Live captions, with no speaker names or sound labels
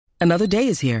Another day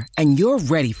is here, and you're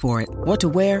ready for it. What to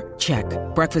wear? Check.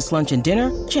 Breakfast, lunch, and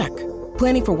dinner? Check.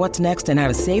 Planning for what's next and how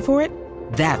to save for it?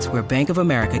 That's where Bank of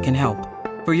America can help.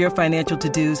 For your financial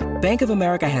to-dos, Bank of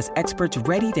America has experts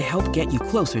ready to help get you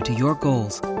closer to your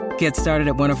goals. Get started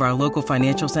at one of our local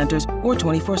financial centers or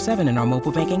 24/7 in our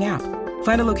mobile banking app.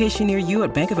 Find a location near you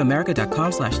at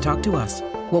bankofamerica.com/talktous.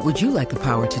 What would you like the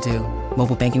power to do?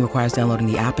 Mobile banking requires downloading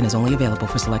the app and is only available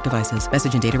for select devices.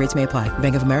 Message and data rates may apply.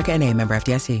 Bank of America N.A., member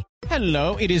FDIC.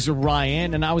 Hello, it is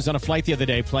Ryan, and I was on a flight the other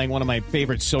day playing one of my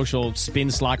favorite social spin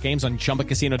slot games on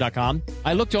ChumbaCasino.com.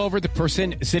 I looked over at the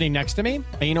person sitting next to me,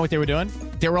 and you know what they were doing?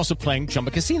 They were also playing Chumba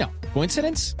Casino.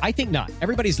 Coincidence? I think not.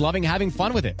 Everybody's loving having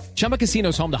fun with it. Chumba Casino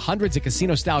is home to hundreds of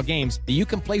casino-style games that you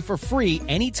can play for free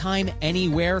anytime,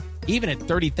 anywhere, even at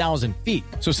 30,000 feet.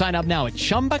 So sign up now at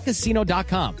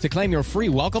ChumbaCasino.com to claim your free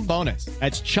welcome bonus.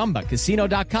 That's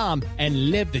ChumbaCasino.com and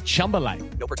live the Chumba life.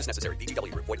 No purchase necessary.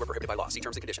 VGW. Void where prohibited by law. See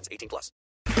terms and conditions. 18+.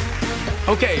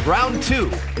 Okay, round two.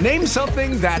 Name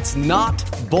something that's not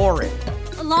boring.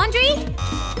 A laundry?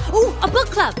 Ooh, a book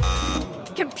club.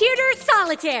 Computer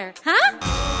solitaire, huh?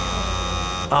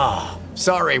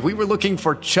 Sorry, we were looking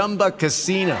for Chumba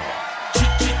Casino.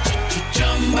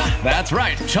 That's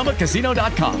right.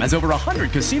 ChumbaCasino.com has over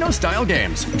 100 casino-style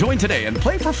games. Join today and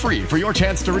play for free for your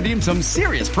chance to redeem some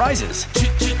serious prizes.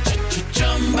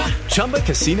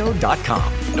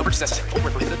 ChumbaCasino.com. No purchase necessary. Void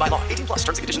where prohibited by law. 18+.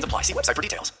 Terms and conditions apply. See website for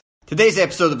details. Today's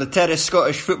episode of the Terrace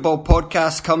Scottish Football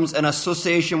Podcast comes in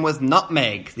association with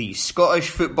Nutmeg, the Scottish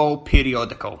football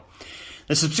periodical.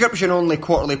 The subscription-only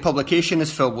quarterly publication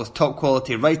is filled with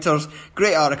top-quality writers,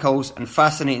 great articles and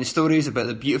fascinating stories about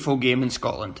the beautiful game in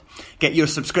Scotland. Get your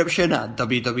subscription at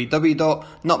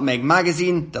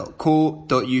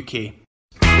www.nutmegmagazine.co.uk.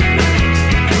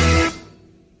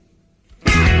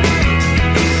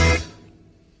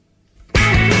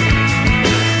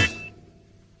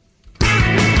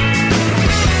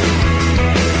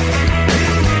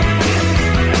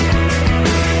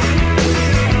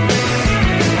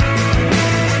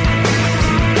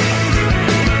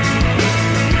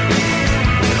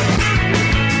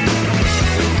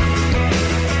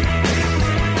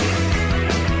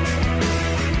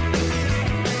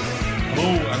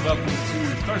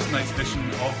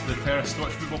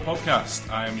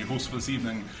 I am your host for this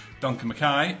evening, Duncan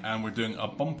Mackay, and we're doing a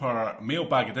bumper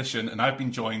mailbag edition, and I've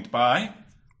been joined by...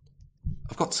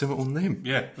 I've got the same old name.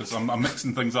 Yeah, I'm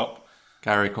mixing things up.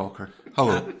 Gary Cocker.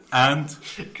 Hello. And...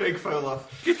 Craig Fowler.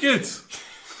 Good.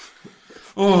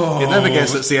 Oh. You'd never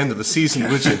guess it's the end of the season,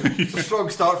 would you? It's a strong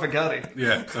start for Gary.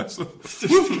 Yeah, that's... We're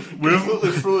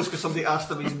completely froze because somebody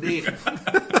asked him his name.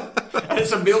 And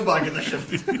it's a mailbag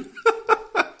edition.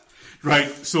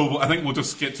 Right, so I think we'll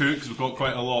just get to it because we've got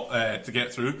quite a lot to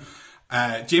get through.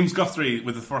 James Guthrie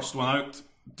with the first one out.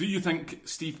 Do you think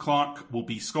Steve Clarke will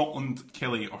be Scotland,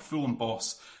 Killie or Fulham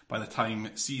boss by the time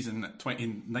season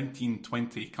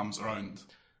 1920 comes around?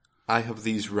 I have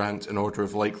these ranked in order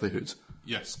of likelihood.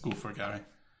 Yes, go for it, Gary.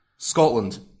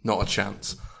 Scotland, not a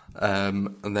chance.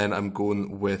 And then I'm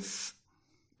going with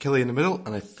Killie in the middle,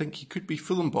 and I think he could be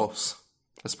Fulham boss.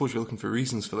 I suppose you're looking for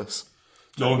reasons for this.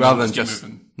 Rather than just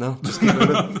keep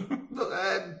moving.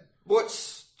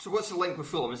 What's the link with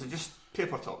Fulham? Is it just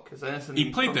paper talk? Is there anything?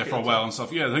 He played there for a while and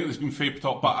stuff. Yeah, I think there's been paper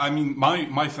talk. But I mean,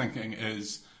 my thinking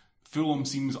is Fulham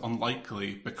seems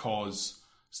unlikely because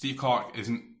Steve Clarke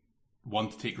isn't one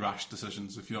to take rash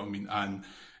decisions, if you know what I mean. And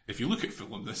if you look at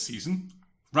Fulham this season,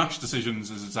 rash decisions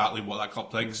is exactly what that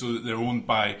club takes. So they're owned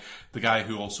by the guy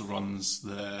who also runs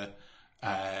the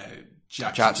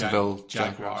Jacksonville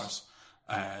Jaguars.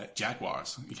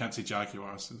 Jaguars. You can't say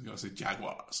Jaguars. You've got to say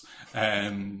Jaguars. I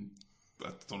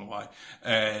don't know why.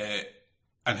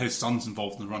 And his son's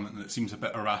involved in the run, and it seems a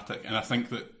bit erratic. And I think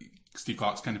that Steve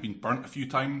Clarke's kind of been burnt a few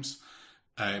times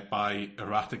by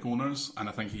erratic owners, and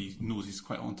I think he knows he's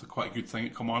quite onto quite a good thing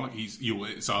at Kilmarnock.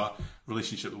 It's a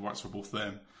relationship that works for both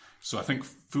them. So I think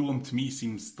Fulham to me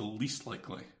seems the least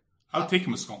likely. I'd take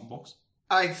him as Scotland boss.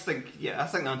 I think the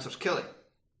answer's Killie.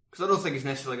 Because I don't think he's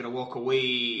necessarily going to walk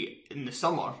away in the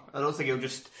summer. I don't think he'll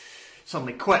just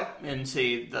suddenly quit and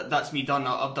say that's me done.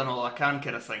 I've done all I can,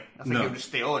 kind of thing. I think he'll just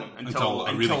stay on until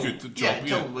a really good job.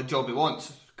 Until the job he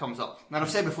wants comes up. And I've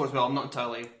said before as well, I'm not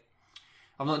entirely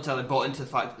bought into the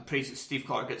fact that the praise that Steve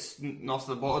Clarke gets north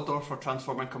of the Botador for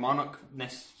transforming Kilmarnock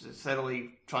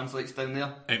necessarily translates down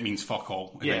there. It means fuck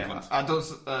all in England. I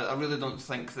really don't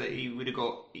think that he would have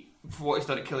got, for what he's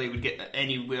done at Killie, he would get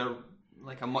anywhere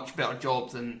like a much better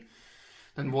job than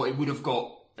what he would have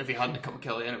got if he hadn't come to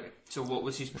Killie anyway. So what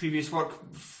was his previous work?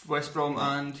 West Brom,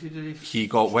 and who did he... He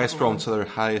got West Brom to their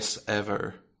highest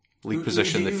ever league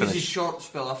position. They finished. Who was his short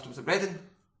spell after? Was it Reading?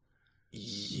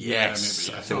 Yes,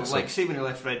 maybe, I yeah. think so. Like, say when he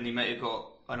left Reading, he might have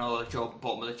got another job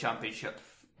bottom of the Championship.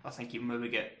 I think he maybe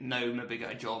get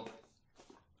a job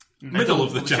Middle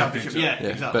of the Championship. Yeah,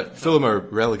 exactly. But Fulham are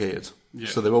relegated, Yeah.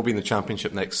 so they will be in the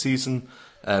Championship next season.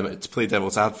 To play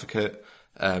devil's advocate,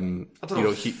 I don't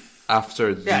know.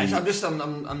 After the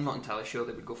I'm not entirely sure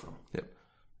they would go for him. Yep.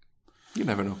 You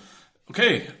never know.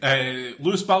 Okay,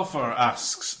 Lewis Balfour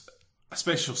asks, a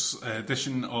special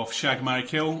edition of Shag, Marry,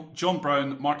 Kill, John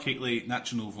Brown, Mark Hateley,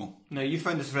 Nacho Novo. Now, you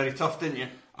found this very tough, didn't you?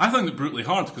 I found it brutally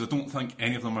hard because I don't think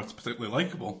any of them are particularly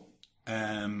likeable.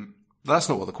 That's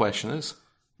not what the question is.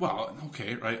 Well,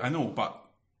 okay, right, I know, but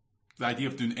the idea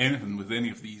of doing anything with any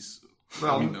of these...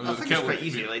 Well, I think it's quite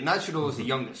easy. Like, Nacho Novo is the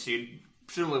youngest, so you'd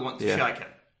presumably want to shag him.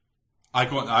 I've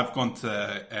gone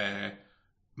to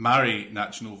marry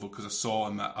Nacho Novo because I saw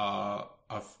him at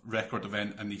a record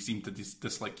event and he seemed to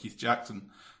dislike Keith Jackson.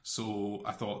 So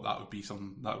I thought that would be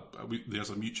there's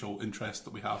a mutual interest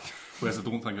that we have. Whereas I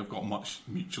don't think I've got much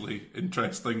mutually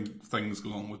interesting things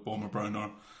going on with Bomber Brown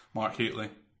or Mark Hateley.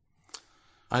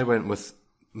 I went with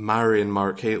marrying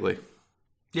Mark Hateley.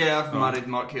 Yeah, I've married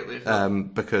Mark Hateley.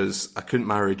 Because I couldn't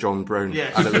marry John Brown.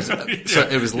 Yeah. And it was so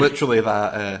it was literally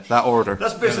that order.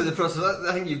 That's basically the process.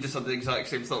 I think you've just had the exact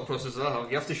same thought process as I have.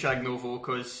 You have to shag Novo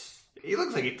because he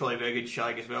looks like he'd probably be a good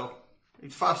shag as well.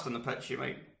 He's fast on the pitch, he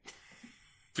might.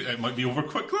 It might be over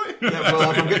quickly. Yeah,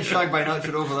 well, if I'm getting shagged by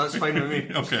Nacho Novo, that's fine with me.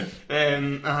 Okay.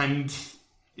 And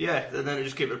yeah, then it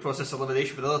just came to the process of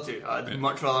elimination for the other two. I'd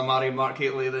much rather marry Mark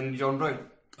Hateley than John Brown.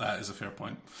 That is a fair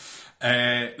point.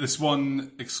 This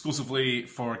one exclusively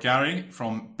for Gary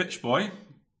from Bitch Boy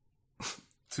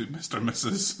to Mr. and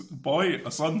Mrs. Boy,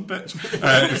 a son, bitch.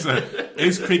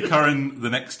 Is Craig Curran the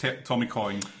next Tommy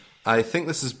Coyne? I think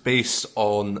this is based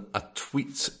on a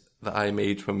tweet that I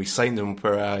made when we signed him,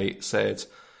 where I said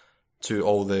to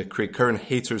all the Craig Curran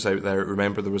haters out there,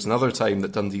 remember there was another time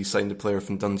that Dundee signed a player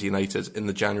from Dundee United in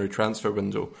the January transfer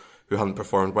window who hadn't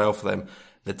performed well for them.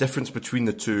 The difference between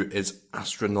the two is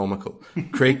astronomical.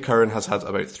 Craig Curran has had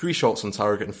about 3 shots on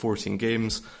target in 14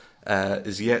 games,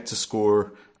 is yet to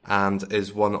score, and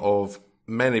is one of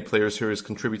many players who is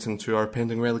contributing to our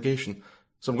pending relegation.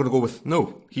 So I'm going to go with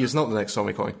no, he is not the next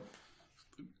Tommy Coyne.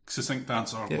 Succinct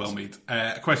answer, yes. Well made.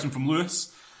 A question from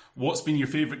Lewis. What's been your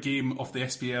favourite game of the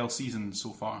SPL season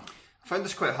so far? I found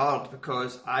this quite hard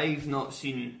because I've not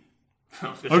seen...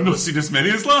 I've not seen as many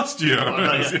as last year.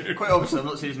 Quite obviously I've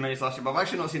not seen as many as last year, but I've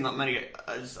actually not seen that many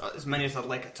as many as I'd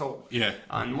like at all. Yeah.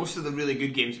 And most of the really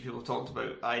good games that people talked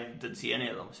about, I didn't see any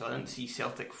of them. So I didn't see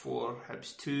Celtic 4,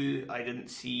 Hibs 2. I didn't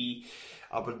see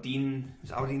Aberdeen.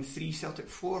 Was it Aberdeen 3, Celtic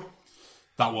 4?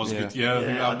 That was good.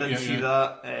 Yeah, I didn't see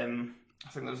that. I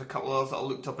think there was a couple of others that I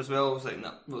looked up as well. I was like,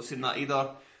 not seen that either.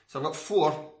 So I've got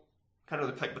 4. Can't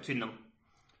really pick between them.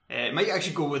 Might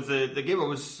actually go with the game I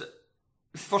was...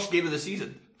 First game of the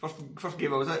season. First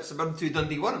game I was at, Suburban 2,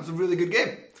 Dundee 1. It was a really good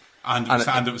game. And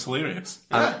it was hilarious.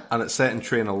 And it set in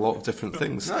train a lot of different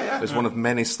things. Yeah. It's one of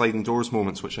many sliding doors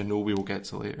moments, which I know we will get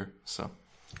to later. So,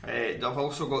 I've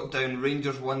also got down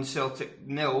Rangers 1, Celtic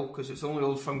 0, because it's the only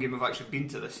Old Firm game I've actually been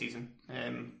to this season.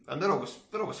 And they're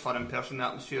always fun in person, the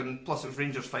atmosphere, and plus it was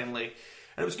Rangers finally.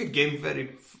 And it was a good game,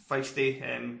 very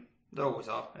feisty. They always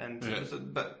are, and it was a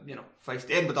bit,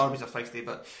 feisty. Edinburgh derbies are feisty,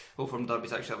 but Old Firm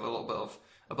derbies actually have a little bit of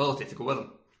ability to go with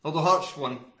them. Although Hearts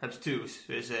 1, Hibs 2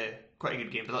 is quite a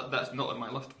good game, but that's not on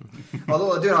my list.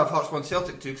 Although I do have Hearts 1,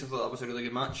 Celtic 2, because I thought that was a really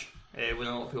good match. When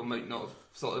a lot of people might not have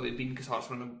thought it would have been, because Hearts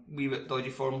were in a wee bit dodgy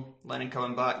form. Lennon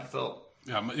coming back, you thought.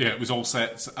 Yeah, it was all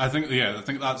set. I think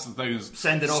that's the thing.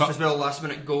 Sending off as well, last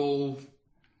minute goal.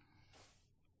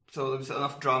 So there was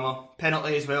enough drama.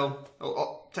 Penalty as well,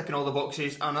 ticking all the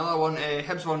boxes. And another one,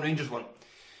 Hibs 1, Rangers 1.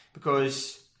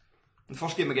 Because in the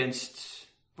first game against...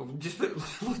 Well, we just put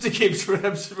loads of games for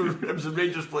Hibs and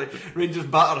Rangers play. Rangers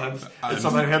batter Hibs, and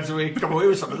somehow Hibs come away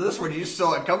with something. This one, you just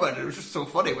saw it coming. It was just so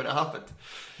funny when it happened.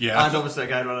 Yeah. And obviously a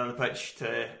guy running on the pitch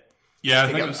to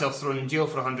get himself thrown in jail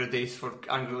for 100 days for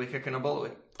angrily kicking a ball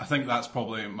away. I think that's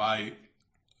probably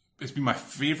it's been my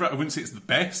favourite. I wouldn't say it's the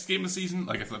best game of the season,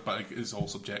 but it's all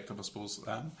subjective, I suppose.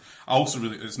 I also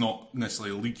it's not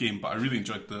necessarily a league game, but I really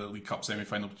enjoyed the League Cup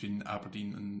semi-final between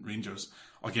Aberdeen and Rangers.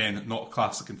 Again, not a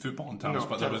classic in football in terms,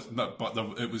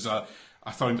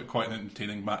 I found it quite an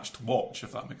entertaining match to watch,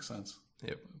 if that makes sense.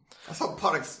 Yep. I thought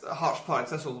Hearts Partick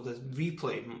Thistle, the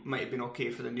replay might have been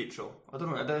okay for the neutral. I don't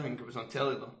know. I don't think it was on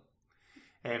telly though.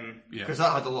 Because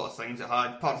that had a lot of things. It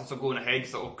had Partick Thistle going ahead.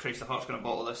 Thought, oh Christ, the Hearts going to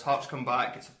bottle this. Hearts come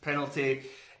back. It's a penalty.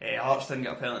 Hearts didn't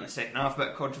get a penalty in the second half. Bit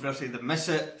of controversy. They miss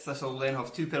it. Thistle then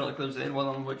have 2 penalty claims at the end. One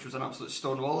of them which was an absolute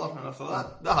stonewaller. And I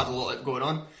thought that had a lot going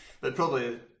on. But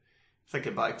probably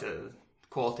thinking back to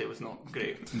quality was not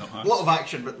great. No, a lot of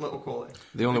action, but little quality.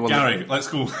 The only one. Gary, let's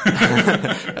go.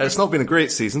 It's not been a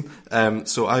great season,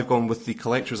 so I've gone with the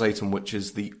collector's item, which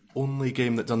is the only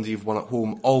game that Dundee have won at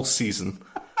home all season.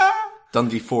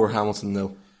 Dundee 4, Hamilton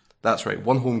 0. That's right,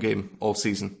 one home game all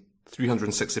season.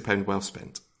 £360 well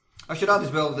spent. I should add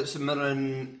as well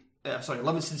that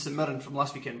Livingston St Mirren from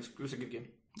last weekend was a good game.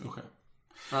 Okay.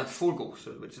 I had 4 goals,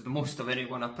 which is the most of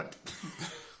anyone I picked.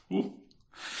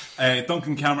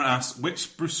 Duncan Cameron asks,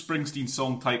 which Bruce Springsteen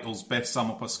song titles best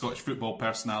sum up a Scottish football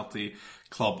personality,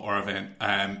 club or event?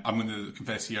 I'm going to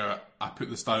confess here, I put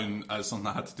this down as something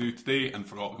I had to do today and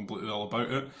forgot completely all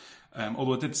about it.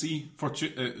 Although I did see,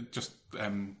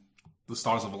 the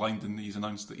stars have aligned and he's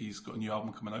announced that he's got a new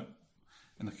album coming out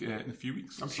in a few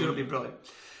weeks. I'm sure it'll be brilliant.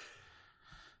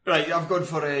 Right, I've gone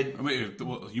for a...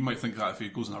 You might think that if he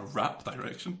goes in a rap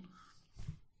direction.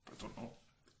 I don't know.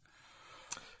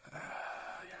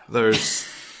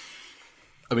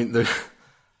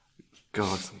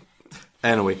 God.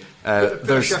 Anyway,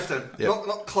 there's shifter,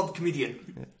 not club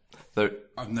comedian.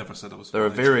 I've never said I was. There are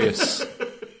various.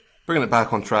 Bringing it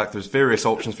back on track, there's various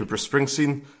options for Bruce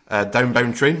Springsteen.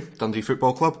 Downbound Train, Dundee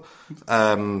Football Club.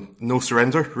 No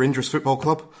Surrender, Rangers Football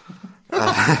Club.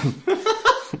 I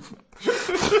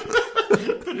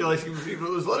didn't realise he was reading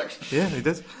those lyrics. Yeah, he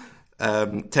did.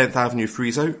 10th Avenue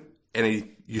Freeze Out.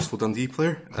 Any useful Dundee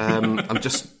player. I'm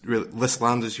just this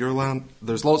land is your land.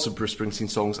 There's lots of Bruce Springsteen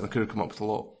songs, and I could have come up with a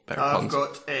lot better puns. I've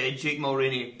got Jake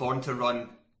Mulroney, Born to Run,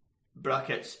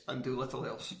 brackets, and Do Little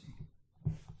Else.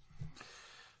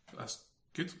 That's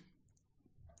good.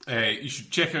 You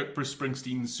should check out Bruce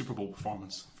Springsteen's Super Bowl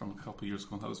performance from a couple of years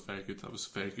ago. That was very good.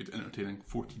 Entertaining.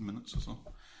 14 minutes or so.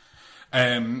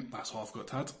 That's all I've got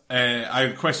to add. I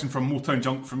have a question from Motown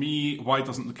Junk for me. Why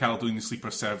doesn't the Caledonian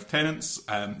Sleeper serve tenants?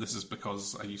 This is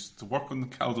because I used to work on the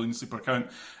Caledonian Sleeper account.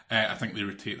 I think they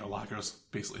rotate their lagers.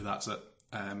 Basically, that's it.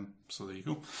 So there you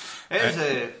go.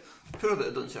 It's poor that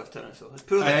it doesn't serve tenants, though. It's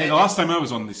poor the last time I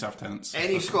was on, they serve tenants.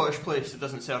 Any Scottish place that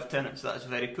doesn't serve tenants, that is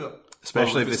very poor.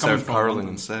 Especially if they serve Carling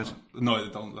instead. No,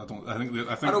 they don't. I don't. I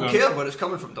don't care where it's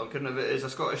coming from, Duncan. If it is a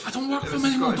Scottish, I don't work for them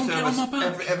anymore. Don't get on my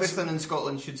back. Everything in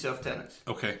Scotland should serve tenants.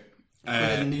 Okay.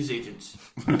 News agents,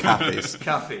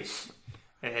 cafes,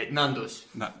 Nando's.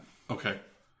 Okay.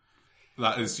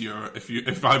 That is your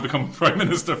if I become Prime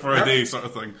Minister for a day sort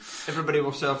of thing. Everybody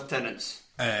will serve tenants.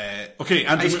 Okay,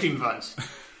 Andrew, ice cream vans.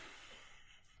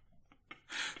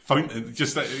 Fountain,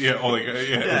 just it's like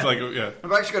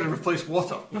I'm actually going to replace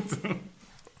water.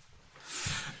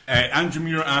 Andrew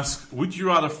Muir asks, would you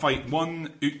rather fight 1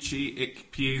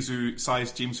 Uche Ikpeazu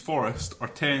sized James Forrest or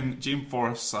 10 James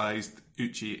Forrest sized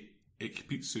Uche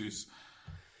Ikpeazus?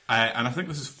 And I think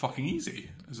this is fucking easy,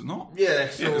 is it not? Yeah,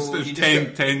 so it's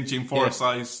 10 James Forrest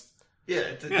sized.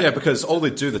 Yeah, because all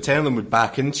they'd do, the 10 of them would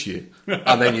back into you,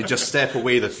 and then you just step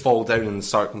away, they'd fall down and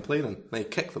start complaining. Then you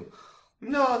kick them.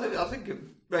 No, I think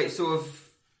right. So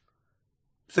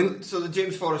so the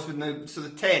James Forrest would now, so the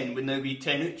 10 would now be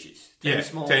 10 Uches. 10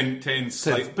 small. 10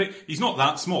 size, but he's not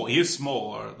that small. He is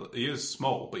small,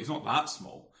 but he's not that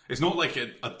small. It's not like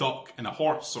a duck and a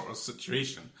horse sort of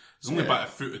situation. There's only about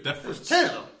a foot of difference. There's 10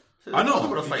 of them. So I know. I don't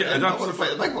want to fight him. I want to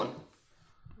fight the big one.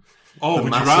 Oh,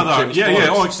 would you rather?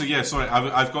 Oh, actually, sorry.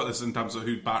 I've got this in terms of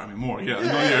who'd batter me more. Yeah,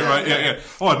 right. Yeah.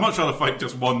 Oh, I'd much rather fight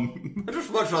just one. I'd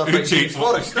just much rather fight James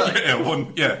Forrest.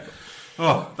 One. Yeah.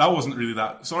 Oh, that wasn't really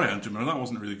that. Sorry, Andrew Miller, that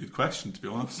wasn't a really good question, to be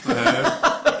honest.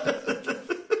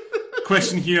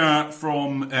 Question here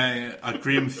from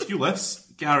Graham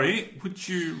Thewlis. Gary, would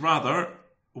you rather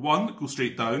 1, go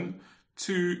straight down,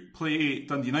 2, play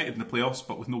Dundee United in the playoffs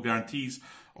but with no guarantees,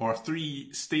 or 3,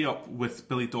 stay up with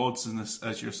Billy Dodds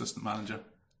as your assistant manager?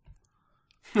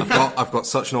 I've got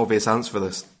such an obvious answer for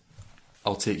this.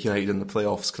 I'll take United in the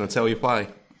playoffs. Can I tell you why?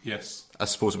 Yes. I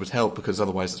suppose it would help, because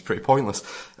otherwise it's pretty pointless.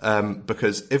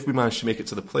 Because if we manage to make it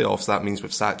to the playoffs, that means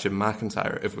we've sacked Jim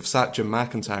McIntyre. If we've sacked Jim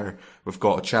McIntyre, we've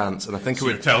got a chance. And I think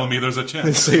you're telling me there's a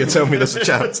chance. So you're telling me there's a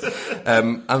chance.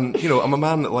 And I'm a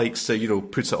man that likes to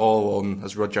put it all on,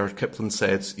 as Rudyard Kipling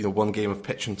said, one game of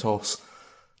pitch and toss.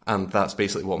 And that's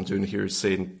basically what I'm doing here, is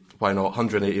saying, why not?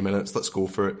 180 minutes, let's go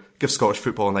for it. Give Scottish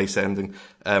football a nice ending.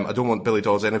 I don't want Billy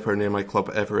Dodds anywhere near my club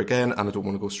ever again, and I don't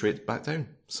want to go straight back down.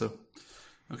 So,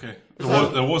 okay.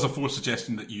 There was a fourth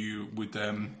suggestion that you would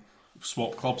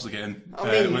swap clubs again.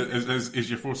 Is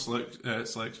your fourth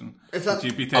selection? Would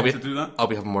you be tempted to do that? I'll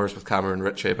be having words with Cameron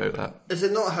Ritchie about that. Is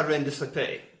it not horrendously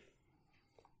petty?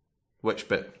 Which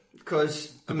bit? Because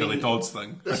Billy Dodds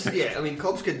thing.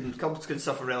 Clubs can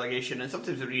suffer relegation, and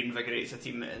sometimes it reinvigorates a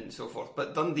team and so forth.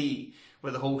 But Dundee,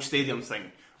 with the whole stadium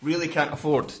thing, really can't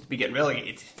afford to be getting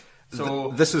relegated.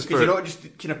 So this is for... you not just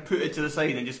kind of put it to the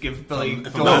side and just give Billy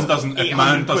If Dawes a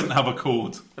man doesn't have a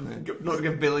code. Not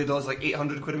give Billy Dawes like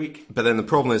 £800 a week. But then the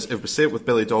problem is, if we say it with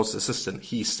Billy Dawes' assistant,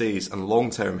 he stays, and long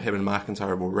term, him and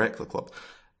McIntyre will wreck the club.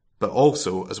 But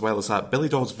also, as well as that, Billy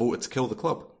Dawes voted to kill the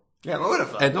club. Yeah, I'm aware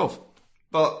of that. End of.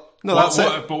 But no, that's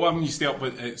it. But when you stay up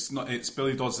with it's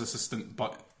Billy Dawes' assistant,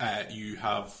 but you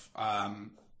have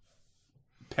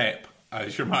Pep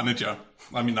as your manager.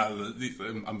 I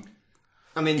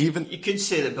mean, even you could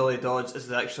say that Billy Dawes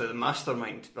is actually the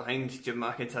mastermind behind Jim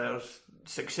McIntyre's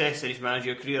success in his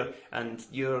managerial career and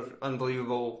your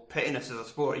unbelievable pettiness as a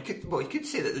sport. You could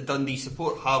say that the Dundee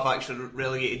support have actually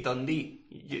relegated Dundee.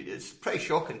 It's pretty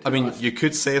shocking. I mean, you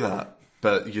could say that,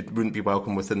 but you wouldn't be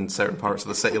welcome within certain parts of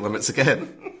the city limits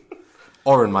again.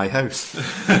 Or in my house.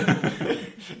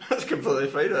 That's completely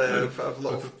fine. I have a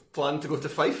lot of plan to go to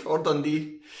Fife or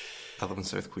Dundee. I live in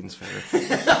South Queens Ferry.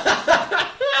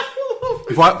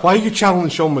 Why are you challenging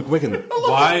Sean McGuigan?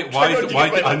 Why?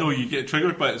 I know you get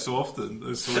triggered by it so often.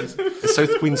 It's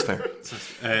South Queens Fair.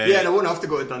 Yeah, and I won't have to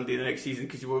go to Dundee the next season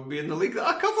because you won't be in the league that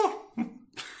I cover.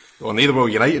 Well, neither will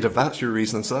United if that's your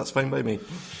reason, so that's fine by me.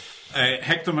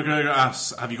 Hector McGregor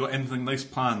asks, have you got anything nice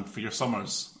planned for your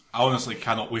summers? I honestly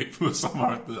cannot wait for the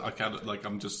summer.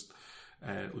 I'm just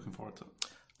looking forward to it.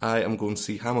 I am going to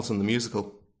see Hamilton the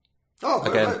musical. Oh,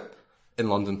 again, in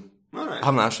London. All right. I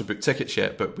haven't actually booked tickets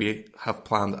yet, but we have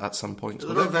planned at some point.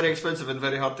 They're not very expensive and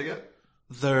very hard to get.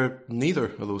 They're neither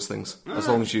of those things. As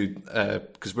long as you,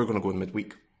 because we're going to go in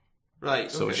midweek.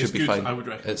 Right. So okay. it should be fine. I would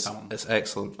recommend it's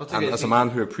excellent. And it as a man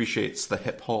who appreciates the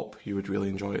hip hop, you would really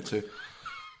enjoy it too.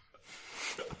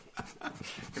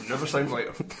 You never sound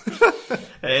whiter.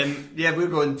 Yeah, we're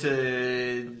going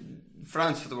to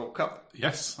France for the World Cup.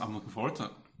 Yes, I'm looking forward to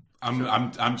it.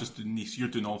 I'm just doing Nice. You're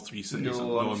doing all three cities.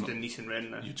 No, I'm just doing Nice and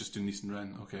Rennes now. You're just doing Nice and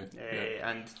Rennes, okay.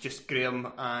 And just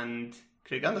Graham and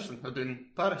Craig Anderson are doing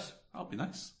Paris. That'll be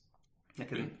nice. I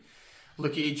can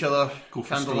look at each other, go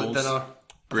for candlelit dinner.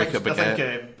 Break a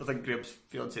baguette. I think Graham's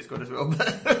fiance's gone as well,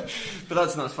 but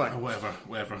that's not fine. Oh,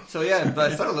 whatever. So yeah,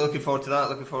 but thoroughly looking forward to that.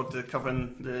 Looking forward to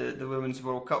covering the Women's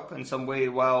World Cup in some way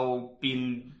while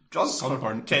being drunk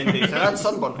sunburned for 10 days. And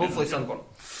sunburn, hopefully sunburn.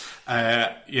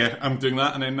 Yeah, I'm doing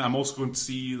that, and then I'm also going to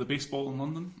see the baseball in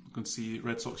London. I'm going to see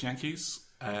Red Sox Yankees.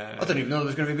 I didn't even know there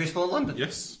was going to be baseball in London.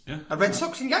 Yes, yeah. Red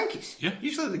Sox and Yankees? Yeah.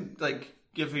 Usually they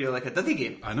give you like a Diddy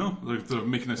game. I know, they're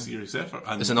making a serious effort.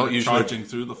 And is it not usually charging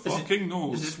through the fucking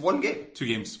nose? Is this one game? 2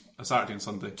 games, a Saturday and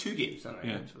Sunday. 2 games, alright.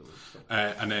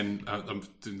 Yeah. And then I'm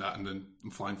doing that, and then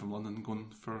I'm flying from London and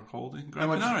going for a holiday in Gran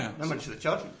Canaria. How much are they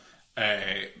charging?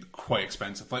 Quite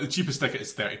expensive. Like the cheapest ticket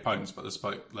is £30, but there's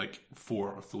about like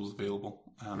 4 of those available.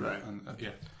 Right. And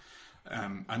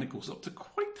and it goes up to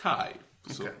quite high.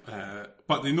 So, okay.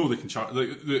 But they know they can charge.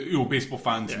 Baseball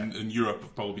fans in Europe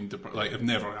have probably been have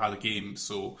never had a game,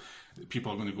 so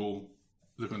people are going to go.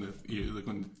 They're going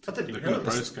to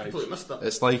browse guys.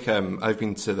 It's like I've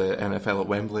been to the NFL at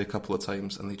Wembley a couple of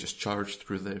times, and they just charge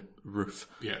through the roof.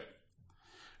 Yeah,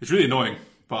 it's really annoying,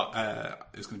 but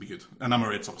it's going to be good. And I'm a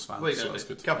Red Sox fan, so it's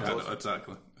good. Yeah,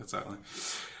 exactly.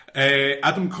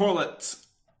 Adam Corlett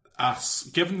asks,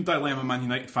 given the dilemma Man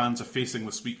United fans are facing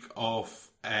this week of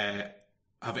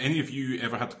have any of you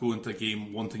ever had to go into a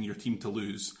game wanting your team to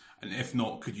lose? And if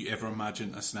not, could you ever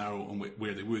imagine a scenario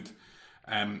where they would?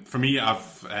 For me,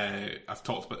 I've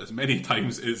talked about this many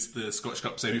times. It's the Scottish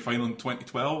Cup semi-final in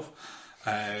 2012.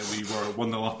 We were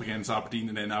 1-0 up against Aberdeen,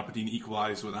 and then Aberdeen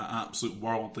equalised with an absolute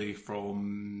worldly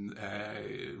from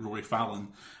Rory Fallon.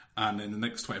 And in the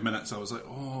next 20 minutes, I was like,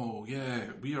 "Oh yeah,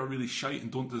 we are really shite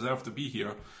and don't deserve to be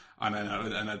here." And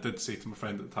then I did say to my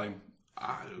friend at the time,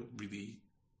 "I really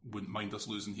wouldn't mind us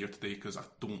losing here today because I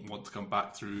don't want to come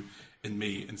back through in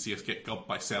May and see us get gubbed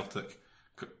by Celtic."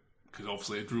 Because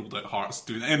obviously I'd ruled out Hearts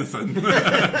doing anything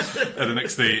the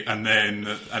next day, and then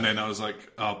I was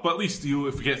like, but at least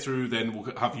if we get through, then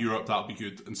we'll have Europe. That'll be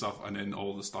good and stuff. And then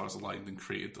all the stars aligned and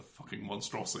created the fucking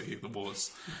monstrosity that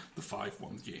was the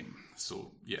 5-1 game.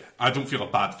 So yeah, I don't feel a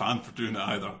bad fan for doing it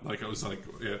either. Like I was like,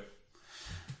 yeah.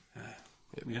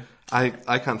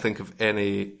 I can't think of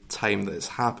any time that it's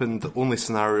happened. The only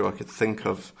scenario I could think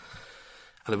of,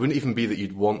 and it wouldn't even be that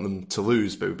you'd want them to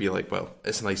lose, but it would be like, well,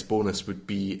 it's a nice bonus, would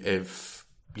be if,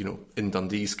 in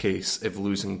Dundee's case, if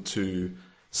losing to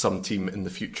some team in the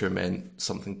future meant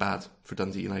something bad for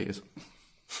Dundee United.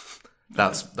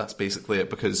 That's basically it,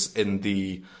 because in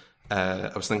the,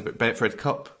 I was thinking about Betfred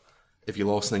Cup, if you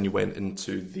lost and then you went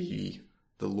into the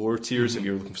lower tiers, if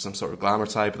you were looking for some sort of glamour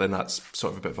tie, but then that's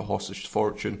sort of a bit of a hostage to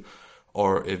fortune,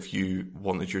 or if you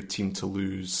wanted your team to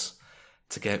lose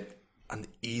to get an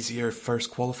easier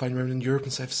first qualifying round in Europe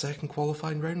instead of second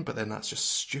qualifying round, but then that's just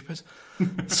stupid.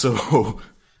 So,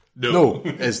 no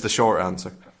is the short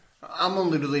answer. I'm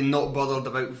only really not bothered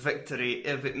about victory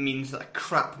if it means that a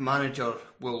crap manager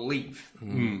will leave.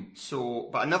 So,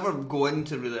 but I never go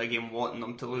into really a game wanting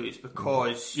them to lose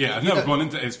because... Yeah, I've never gone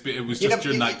into it. It was just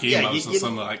during that game I was just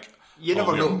like... You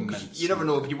never know. You never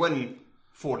know if you win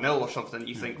 4-0 or something.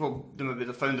 You think, well, maybe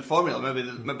they found the formula. Maybe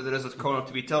there is a corner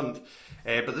to be turned.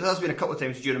 But there has been a couple of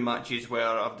times during matches where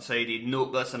I've decided,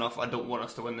 nope, that's enough. I don't want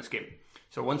us to win this game.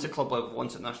 So once at club level,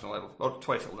 once at national level, or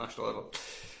twice at national level.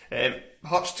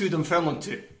 Hearts 2, Dunfermline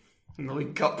 2 in the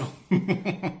League Cup.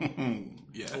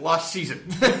 Last season.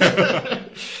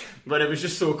 But it was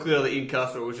just so clear that Ian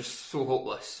Cathro was just so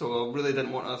hopeless. So I really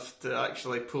didn't want us to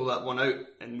actually pull that one out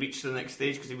and reach to the next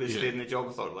stage because he would have stayed in the job.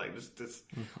 I thought, like,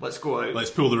 let's go out.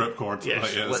 Let's pull the ripcord.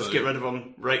 Yes, let's get rid of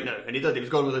him right now. And he did. He was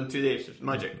gone within 2 days. It was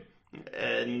magic.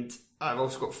 And I've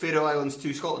also got Faroe Islands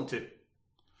 2, Scotland 2.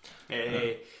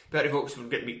 Bertie Vogts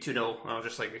would get beat 2-0. And I was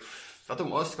just like, I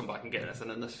don't want us to come back and get anything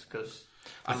in this because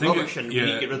I think rubbish and we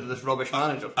need to get rid of this rubbish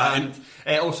manager. And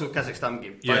also Kazakhstan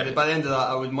game. By the end of that,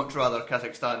 I would much rather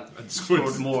Kazakhstan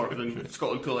scored more than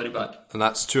Scotland pull any back. And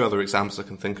that's 2 other examples I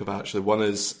can think of actually. One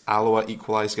is Alloa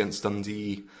equalised against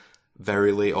Dundee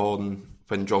very late on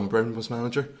when John Brown was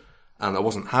manager. And I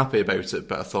wasn't happy about it,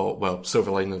 but I thought, well,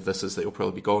 silver lining of this is that he'll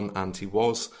probably be gone, and he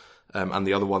was. And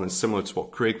the other one is similar to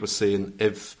what Craig was saying.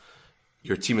 If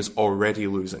your team is already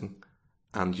losing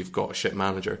and you've got a shit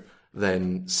manager,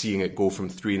 then seeing it go from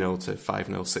 3-0 to 5-0,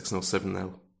 6-0,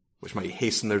 7-0, which might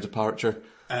hasten their departure.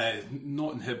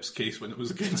 Not in Hibs' case when it was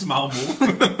against Malmo.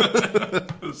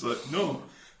 It was like,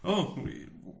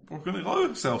 we're going to allow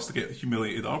ourselves to get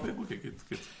humiliated, are we? Okay,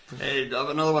 good.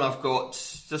 Another one I've got,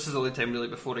 this is the only time really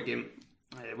before a game.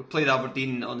 We played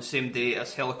Aberdeen on the same day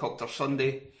as Helicopter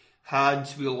Sunday. Had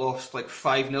we lost like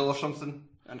 5-0 or something,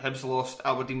 and Hibs lost,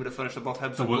 Aberdeen would have finished above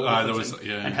Hibs.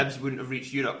 And Hibs wouldn't have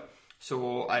reached Europe.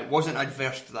 So I wasn't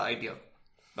adverse to that idea.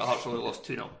 But Hearts only lost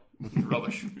 2-0.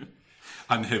 Rubbish.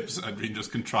 And Hibs and Rangers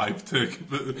contrived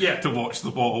to watch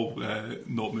the ball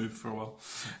not move for a while.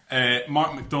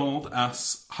 Mark McDonald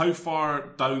asks, how far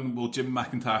down will Jim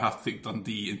McIntyre have to take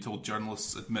Dundee until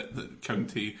journalists admit that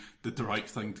County did the right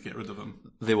thing to get rid of him?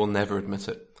 They will never admit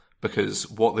it. Because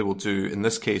what they will do in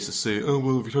this case is say, oh,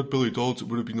 well, if we had Billy Dodds, it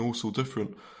would have been all so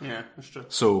different. Yeah, that's true.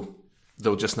 So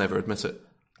they'll just never admit it.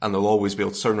 And they'll always be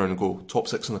able to turn around and go, top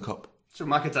 6 in the Cup. So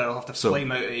McIntyre will have to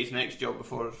flame out of his next job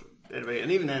before anybody...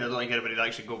 And even then, I don't think anybody would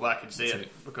actually go back and say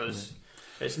it. Because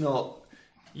it's not...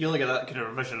 You only get that kind of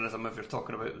revisionism if you're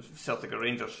talking about Celtic or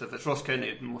Rangers. If it's Ross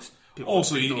County, most people...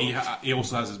 Also, he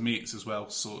also has his mates as well.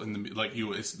 So,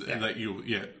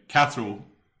 Cathro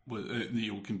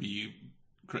can be...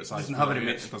 criticised. Doesn't have any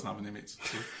mates. It doesn't have any mates.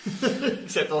 So.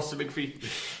 Except Austin McPhee.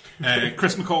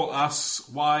 Chris McCall asks,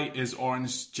 why is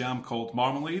orange jam called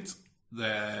marmalade?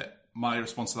 My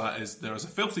response to that is there is a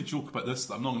filthy joke about this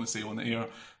that I'm not going to say on the air,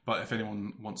 but if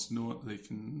anyone wants to know it, they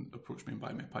can approach me and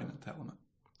buy me a pint and tell them it.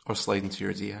 Or slide into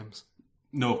your DMs.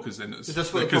 No, because then it's... Is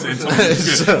this what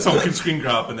someone can screen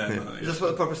grab and then... Is this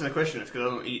what the purpose of the question is? Because I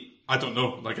don't eat... I don't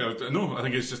know. I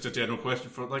think it's just a general question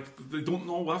for, they don't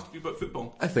all have to be about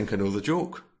football. I think I know the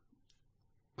joke.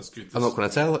 That's good. I'm not going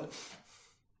to tell it.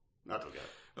 I don't get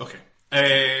it.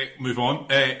 Okay. Move on.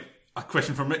 A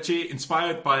question from Richie.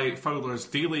 Inspired by Fowler's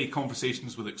daily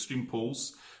conversations with Extreme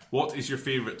Polls, what is your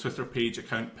favourite Twitter page,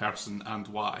 account, person, and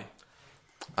why?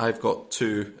 I've got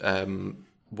 2.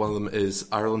 One of them is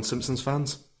Ireland Simpsons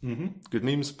fans. Mm-hmm. Good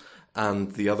memes.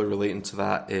 And the other relating to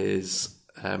that is...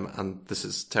 and this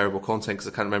is terrible content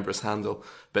because I can't remember his handle,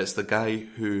 but it's the guy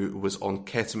who was on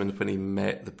ketamine when he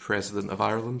met the President of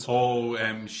Ireland. Oh,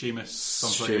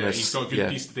 Seamus. He's got a good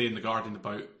piece today in The Guardian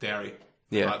about Derry.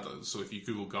 Yeah. So if you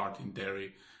Google Guardian,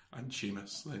 Derry and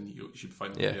Seamus, then you should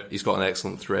find him. Yeah, he's got an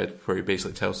excellent thread where he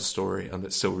basically tells the story and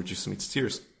it still reduces me to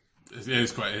tears. It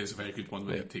is a very good one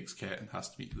where he takes Ket and has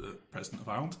to meet the President of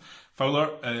Ireland. Fowler,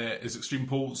 is Extreme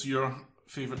Polls your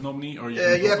favourite nominee? Or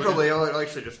probably. I'll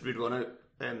actually just read one out.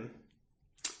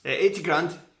 80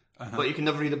 grand, but you can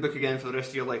never read a book again for the rest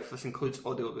of your life. This includes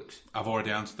audiobooks. I've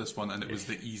already answered this one and it was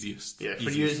the easiest. Yeah,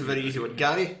 for you it's a very easy one.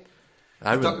 Gary?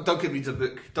 Duncan reads a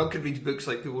book. Duncan reads books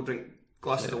like people drink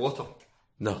glasses of water.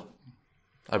 No,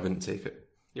 I wouldn't take it.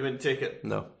 You wouldn't take it?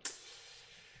 No.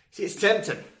 See, it's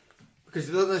tempting, because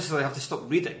you don't necessarily have to stop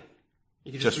reading.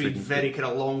 You can just read very kind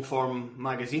of long-form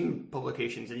magazine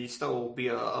publications and you'd still be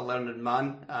a learned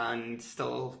man and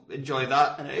still enjoy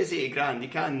that. And it is 80 grand. You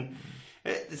can...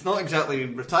 It's not exactly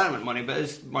retirement money, but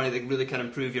it's money that really can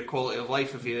improve your quality of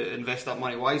life if you invest that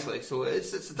money wisely. So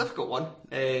it's a difficult one.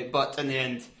 But in the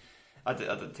end, I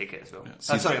did take it as well.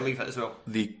 Yeah. Leave it as well.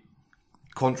 The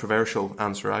controversial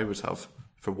answer I would have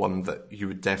for one that you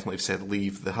would definitely have said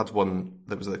leave. They had one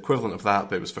that was the equivalent of that,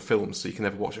 but it was for films, so you can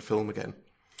never watch a film again.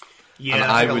 Yeah, and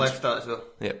I left that as well.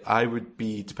 Yeah, I would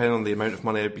be, depending on the amount of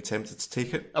money, I'd be tempted to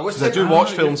take it. Because I do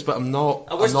watch films, but I'm not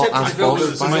as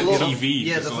bothered by it. TV.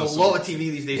 Yeah, there's a lot of TV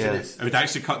these days. Yeah. It would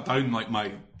actually cut down like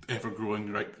my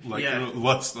ever-growing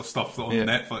list of stuff on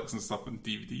Netflix and stuff and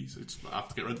DVDs. I have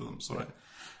to get rid of them. Sorry.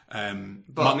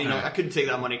 But I mean, I couldn't take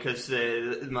that money because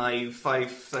my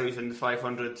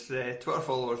 5,500 Twitter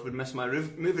followers would miss my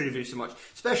movie review so much,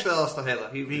 especially Alistair Heller.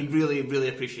 He really, really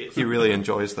appreciates them. He really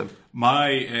enjoys them.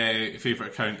 My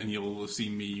favourite account, and you'll have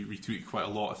seen me retweet quite a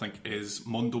lot, I think, is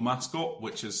Mondo Mascot,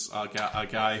 which is a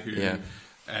guy who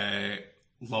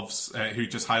loves, who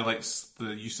just highlights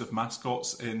the use of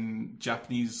mascots in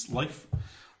Japanese life.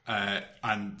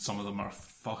 And some of them are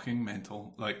fucking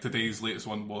mental. Like today's latest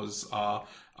one was a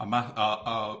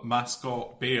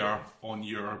mascot bear on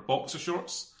your boxer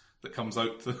shorts that comes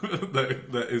out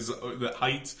that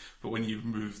hides, but when you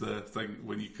move the thing,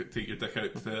 when you take your dick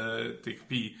out to take a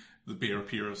pee, the bear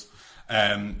appears.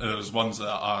 There's ones that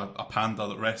are a panda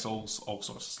that wrestles, all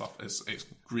sorts of stuff. It's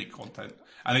great content,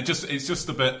 and it's just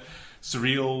a bit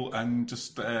surreal and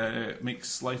just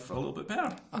makes life a little bit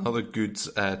better. Another good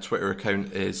Twitter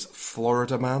account is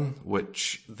Florida Man,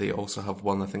 which they also have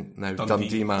one, I think, now,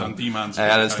 Dundee Man. Dundee Man's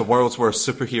and it's the world's worst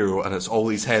superhero, and it's all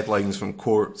these headlines from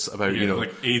courts about,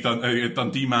 like a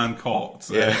Dundee Man caught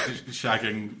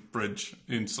shagging bridge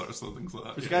and sort of things like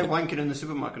that. There's a guy wanking in the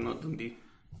supermarket, not Dundee.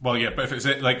 Well, yeah, but if it's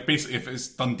like basically if it's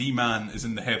Dundee Man is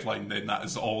in the headline, then that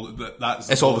is all.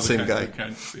 That's it's all the same guy.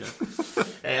 Counts, yeah.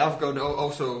 I've got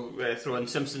also throw in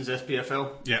Simpsons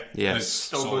SPFL. Yeah, yes,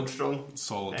 still going strong,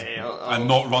 solid, and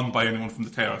not run by anyone from the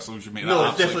terrace. So we should make that. No,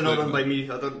 it's definitely not run by me.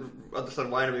 I don't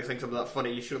understand why anybody thinks I'm that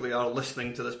funny. You surely are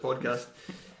listening to this podcast.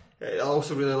 I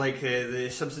also really like the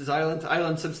Simpsons Island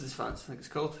Simpsons fans, I think it's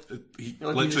called. He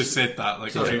literally said that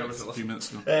like a few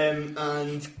minutes ago.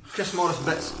 And Chris Morris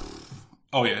Bits.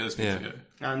 Oh yeah, that's good.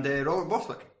 Yeah. And Robert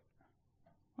Borthwick.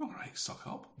 Alright, suck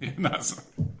up. Yeah, that's...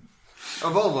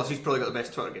 Of all of us, he's probably got the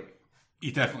best Twitter game.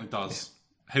 He definitely does.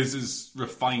 Yeah. His is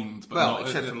refined, but well, not...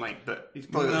 except for mine, but he's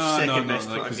probably got the second best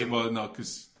Twitter game. Well, no,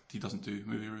 because he doesn't do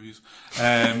movie reviews.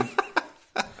 Yeah,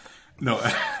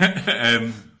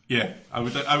 I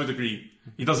would agree.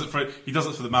 He does it for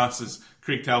the masses.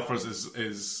 Craig Telford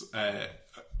is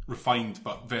refined,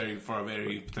 but for a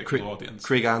very particular audience.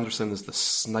 Craig Anderson is the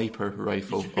sniper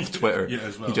rifle of Twitter. Yeah,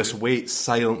 as well. He just waits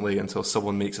silently until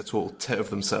someone makes a total tit of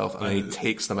themselves, and then he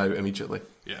takes them out immediately.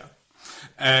 Yeah.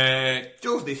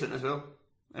 Joe's decent as well.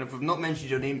 And if we've not mentioned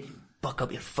your name, buck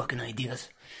up your fucking ideas.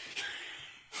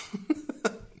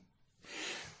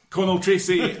 Connell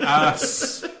Tracy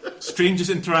asks, strangest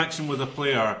interaction with a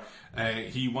player.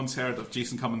 He once heard of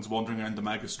Jason Cummins wandering around the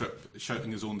Maga Strip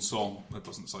shouting his own song. That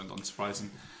doesn't sound unsurprising.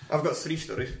 I've got 3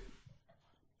 stories.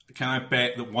 Can I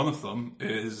bet that one of them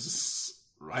is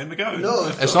Ryan McGowan?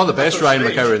 No, it's not the best Ryan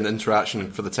McGowan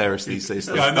interaction for the terrace these days.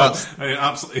 Yeah, I know.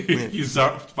 Absolutely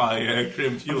usurped by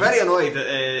Graham Hughes. I'm very annoyed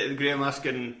that Graham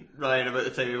asking Ryan about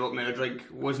the time he bought me a drink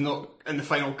was not in the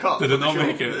final cut. Did it not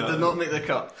make it? It did not make the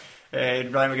cut.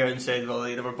 Ryan McGowan said, well,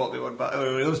 he never bought me one back,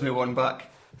 or he owes me one back.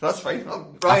 So that's fine.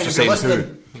 Ryan, if you're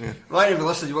listening, Ryan, if you're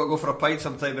listening, you want to go for a pint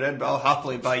sometime in, but I'll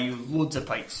happily buy you loads of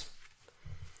pints.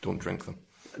 Don't drink them.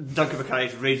 Duncan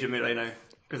Mackay's raging at me right now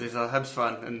because he's a Hibs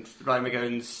fan, and Ryan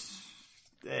McGowan's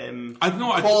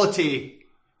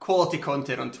quality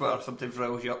content on Twitter sometimes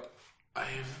riles you up.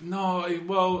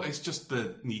 Well, it's just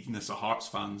the neediness of Hearts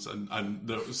fans, and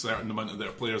there's a certain amount of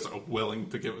their players that are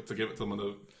willing to give it to them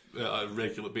on a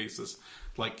regular basis.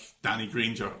 Like Danny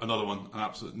Granger, another one, an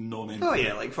absolute no-name. Oh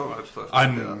yeah, like former Hibs player.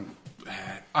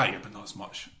 But not as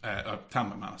much.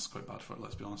 Tam McManus is quite bad for it,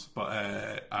 let's be honest. But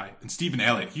and Stephen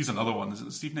Elliott, he's another one. Is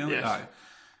it Stephen Elliott? Yes.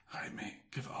 Aye, mate,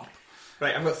 give it up.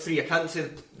 Right, I've got 3. I can't say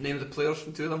the name of the players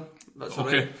from 2 of them. That's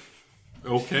okay.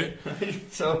 Okay.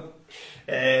 So,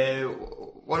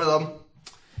 one of them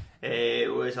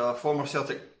was a former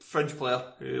Celtic fringe player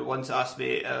who once asked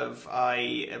me if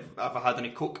I had any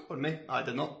coke on me. I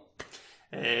did not.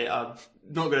 I'm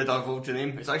not going to divulge the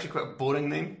name. It's actually quite a boring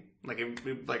name. Like I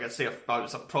say,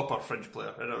 it's a proper fringe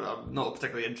player. I'm not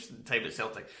particularly interested in time at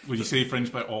Celtic. Would you say fringe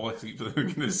by all? I think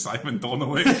Simon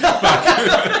Donnelly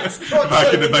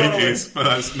back in the 90s,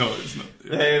 but it's not.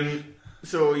 Yeah.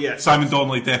 So yeah, Simon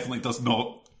Donnelly definitely does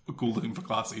not go looking for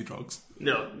Class A drugs.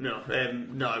 No.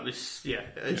 It was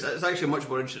It's actually much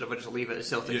more interesting if I just leave it as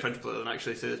Celtic fringe player than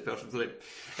actually say this person's name.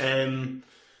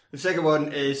 The second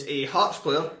one is a Hearts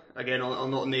player. Again, I'll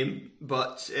not name,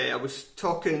 but I was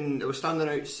standing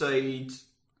outside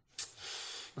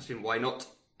Must have been Why Not.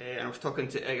 And I was talking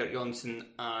to Egert Jonsson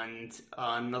and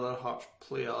another Hearts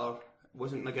player.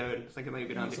 Wasn't McGowan. I think it might have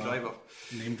been Andy Driver.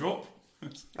 Name drop.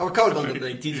 I was covered under the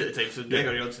 19s at the time, so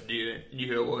Egert Jonsson knew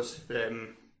who it was.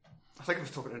 I think I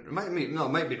was talking. It might be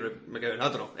McGowan. I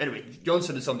don't know. Anyway,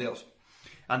 Jonsson and somebody else.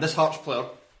 And this Hearts player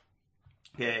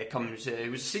comes. He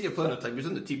was a senior player at the time. He was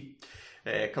on the team.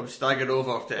 Comes staggering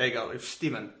over to Egert, who's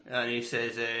steaming, and he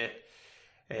says,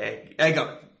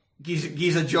 "Egert,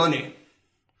 geezer Johnny."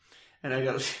 And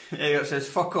Egert says,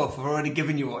 "Fuck off! I've already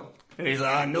given you one." And he's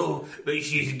like, "I know, but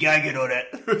she's gagging on it."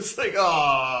 It's like,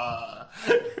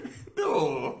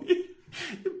 no.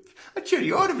 I cheer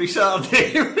you on every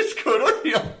Saturday. What's going on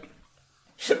here?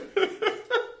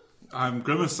 I'm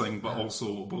grimacing, but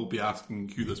also will be asking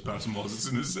who this person was as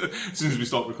soon as we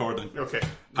stop recording. Okay,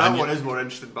 that one is more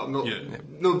interesting, but I'm not.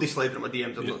 Nobody sliding in my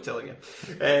DMs. I'm not telling you.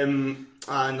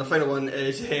 And the final one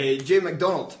is Jay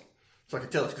McDonald. So I can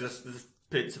tell us because this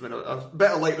paints him in a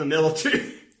better light than the other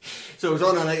two. So I was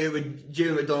on a night out with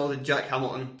Jay McDonald and Jack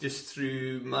Hamilton, just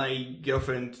through my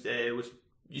girlfriend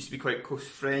used to be quite close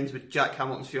friends with Jack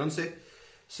Hamilton's fiance.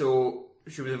 So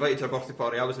she was invited to her birthday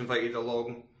party. I was invited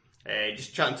along.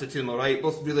 Just chatting to the two of them, alright.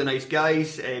 Both really nice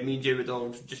guys. Me and Jay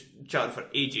McDonald just chatting for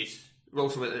ages. I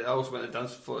also went to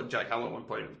dance for Jack Hamilton at one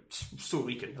point. It was so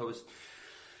reeking. I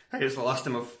think it was the last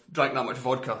time I've drank that much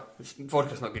vodka.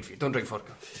 Vodka's not good for you. Don't drink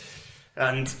vodka.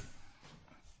 And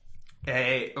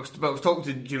I was talking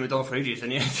to Jay McDonald for ages,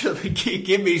 and he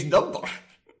gave me his number.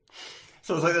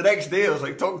 So I was like, the next day I was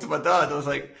like talking to my dad. I was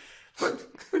like, "What's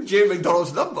Jay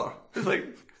McDonald's number?" He was like,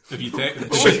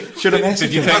 Should have messaged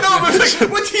him. I was like,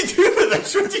 what do you do with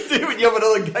this? What do you do when you have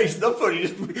another guy's number? You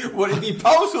just want to be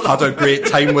pals with him? Had a great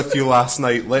time with you last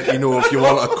night. Let me know if you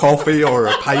want a coffee or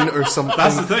a pint or something.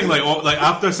 That's the thing. Like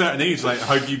after a certain age, like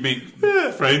how do you make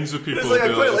friends with people? It's like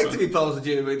I quite like to be pals with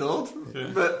Jamie McDonald,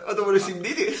 but I don't want to seem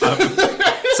needy.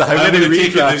 So how many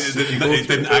recaps? It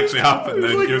didn't actually happen.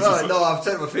 Then no, I've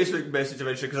sent him a Facebook message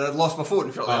eventually because I lost my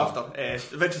phone shortly after.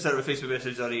 Eventually sent him a Facebook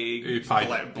message and he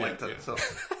blanked it. So.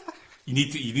 You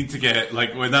need to get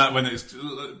like when it's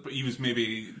he was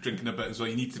maybe drinking a bit as well.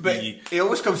 You need to be. He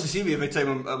always comes to see me every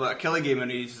time I'm at a Kelly game, and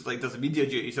he's like does the media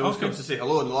duties. He always comes to say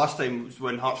hello. And the last time was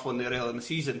when Hearts won the earlier in the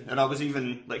season, and I was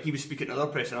even like he was speaking to other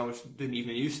press, and I was doing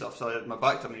evening news stuff. So I had my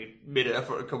back to him, and he made an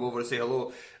effort to come over and say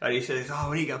hello. And he says,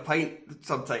 "Oh, we need to get a pint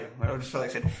sometime." And I just felt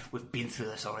like I said, "We've been through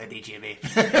this already, Jamie.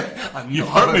 You've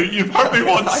hurt me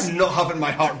once. I'm not having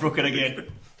my heart broken again."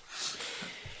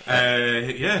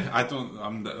 I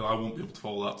won't be able to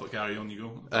follow that, but carry on,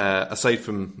 you go. Aside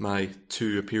from my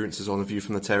 2 appearances on A View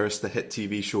from the Terrace, the hit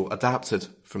TV show adapted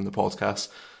from the podcast,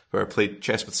 where I played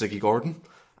chess with Ziggy Gordon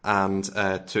and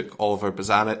took Oliver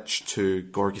Bozanic to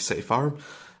Gorgie City Farm.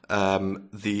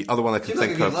 The other one I can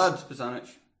think of... He's like a good lad, Bozanic.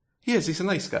 He is, he's a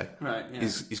nice guy. Right, yeah.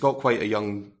 He's got quite a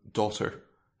young daughter,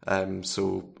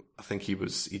 so I think he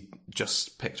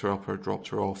just picked her up or dropped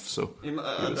her off. So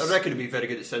I reckon he'd be very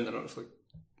good at sending, honestly.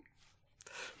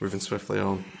 Moving swiftly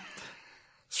on.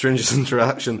 Strangest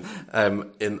interaction.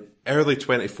 In early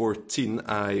 2014,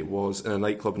 I was in a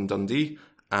nightclub in Dundee,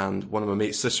 and one of my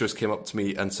mate's sisters came up to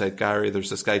me and said, "Gary,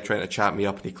 there's this guy trying to chat me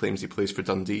up, and he claims he plays for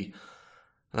Dundee."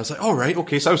 And I was like, all right,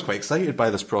 okay, so I was quite excited by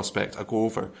this prospect. I go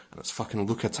over, and it's fucking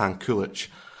Luka Tankulic.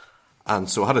 And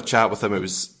so I had a chat with him. It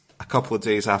was a couple of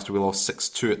days after we lost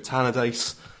 6-2 at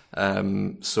Tannadice.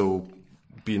 So...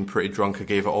 being pretty drunk, I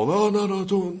gave it all. "Oh, no,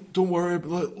 don't worry.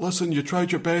 Listen, you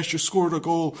tried your best. You scored a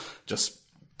goal." Just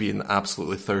being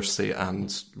absolutely thirsty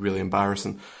and really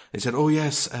embarrassing. And he said, "Oh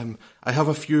yes, I have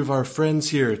a few of our friends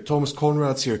here. Thomas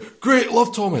Conrad's here. Great,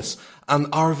 love Thomas. And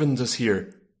Arvind is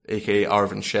here, aka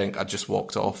Arvind Schenk." I just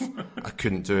walked off. I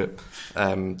couldn't do it.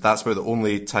 That's about the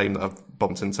only time that I've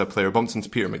bumped into a player. I bumped into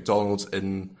Peter McDonald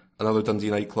in another Dundee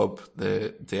nightclub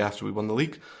the day after we won the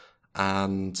league.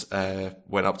 And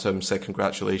went up to him, said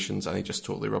congratulations, and he just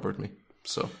totally rubbered me.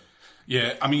 So,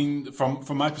 yeah, I mean, from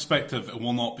my perspective, it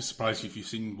will not be surprising if you've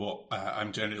seen what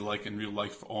I'm generally like in real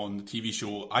life on the TV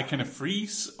show. I kind of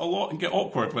freeze a lot and get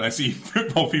awkward when I see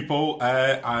football people,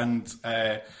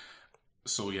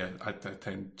 so yeah, I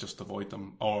tend just to avoid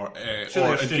them.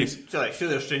 Surely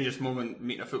the strangest moment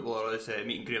meeting a footballer is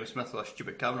meeting Graham Smith with a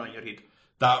stupid camera on your head.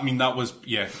 I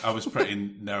was pretty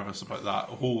nervous about that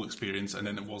whole experience, and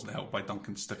then it wasn't helped by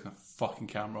Duncan sticking a fucking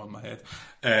camera on my head.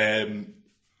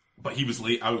 But he was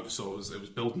late out, so it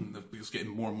was building. It was getting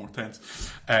more and more tense.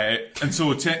 And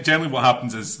so generally, what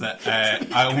happens is that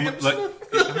I only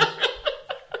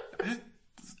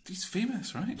he's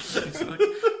famous, right?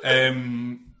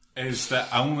 Is that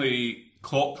I only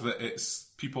clock that it's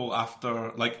people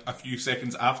after, like, a few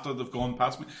seconds after they've gone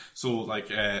past me. So,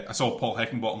 like, I saw Paul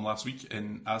Heckingbottom last week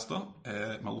in Asda,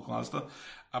 my local Asda,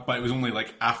 but it was only,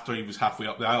 like, after he was halfway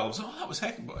up the aisle. I was like, oh, that was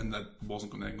Heckingbottom, and I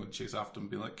wasn't going to go and chase after him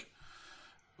and be like,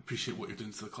 appreciate what you're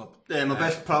doing to the club. My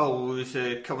best pal was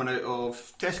coming out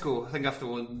of Tesco, I think after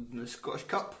won the Scottish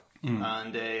Cup,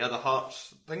 and he had a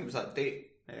Hearts, I think it was that date,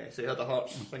 so he had a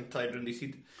Hearts thing tied around his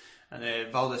head. And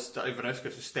Valdis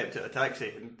Ivanauskas just stepped out of a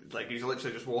taxi and like he's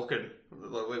literally just walking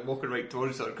right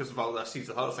towards her because Valdis sees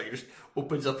the Hearts thing. He just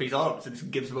opens up his arms and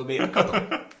just gives him a mate a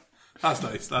cuddle. That's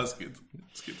nice. That's good.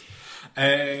 That's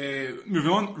good.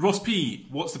 Moving on. Ross P.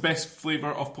 What's the best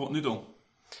flavour of pot noodle?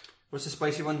 What's the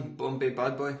spicy one? Bombay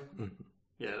Bad Boy.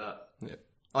 Yeah, that. Yeah.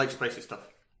 I like spicy stuff,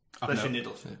 especially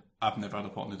noodles. Yeah. I've never had a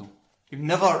pot noodle. You've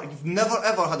never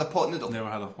ever had a pot noodle. Never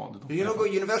had a pot noodle. Did you not go to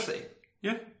university?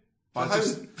 Yeah. So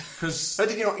how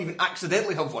did you not even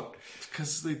accidentally have one?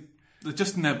 Because they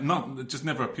just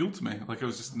never appealed to me. Like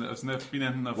it's never been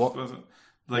anything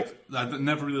I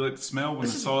never really liked the smell when I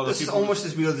saw other people. This is almost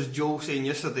as weird as Joel saying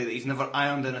yesterday that he's never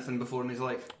ironed anything before in his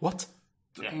life. What?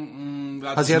 Yeah.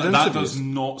 That does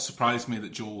not surprise me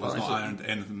that Joel has not ironed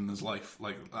anything in his life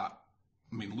like that.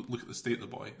 I mean, look at the state of the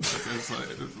boy. It's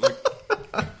like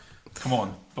come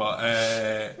on, but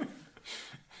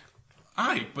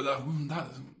that.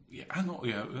 Yeah, I know.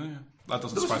 Yeah, that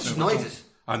doesn't surprise me. Noises.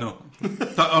 I know.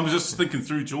 I was just thinking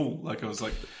through Joel. Like I was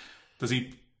like, does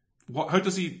he? What? How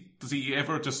does he? Does he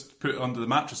ever just put it under the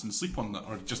mattress and sleep on it,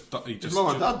 or just he just? His mum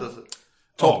and dad does it.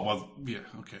 Yeah,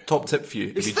 okay. Top tip for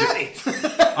you. He's 30.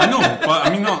 I know, but I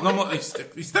mean, not.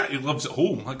 He's 30. He lives at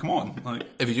home. Like, come on. Like,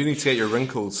 if you do need to get your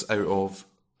wrinkles out of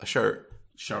a shirt,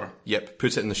 shower. Yep,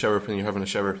 put it in the shower when you're having a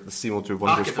shower. The steam will do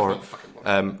wonders for it.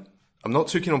 I'm not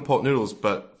too keen on pot noodles,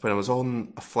 but when I was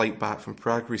on a flight back from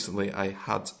Prague recently, I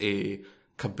had a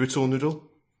kabuto noodle,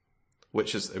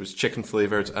 it was chicken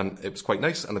flavoured, and it was quite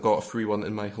nice, and I got a free one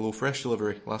in my HelloFresh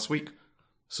delivery last week.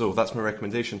 So that's my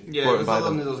recommendation. Yeah, with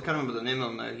other noodles, I can't remember the name of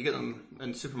them now. You get them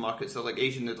in supermarkets, they're like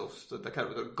Asian noodles. They're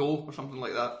Go or something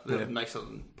like that. They're nicer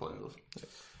than pot noodles. Yeah.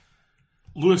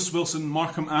 Lewis Wilson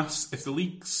Markham asks, if the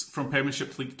leagues from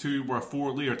Premiership to League 2 were a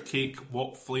 4-layered cake,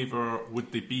 what flavour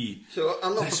would they be? So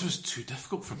this was too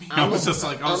difficult for me. I'm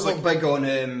not big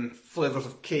on flavours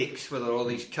of cakes, whether all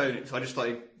these count, so I just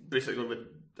started basically going with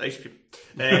ice cream.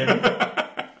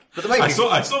 But I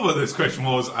saw what this question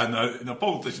was, and in a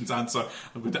politician's answer,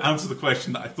 I'm going to answer the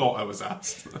question that I thought I was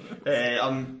asked. They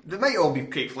might all be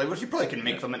cake flavours. You probably can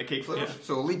make them into cake flavours. Yeah.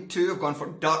 So League 2, I've gone for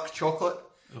dark chocolate.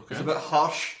 Okay. It's a bit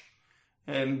harsh.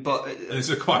 But it's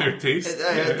acquired taste.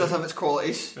 It does have its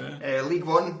qualities. Yeah. League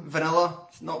 1, vanilla.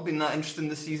 It's not been that interesting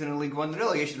this season in League 1. The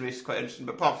relegation race is quite interesting,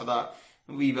 but apart from that,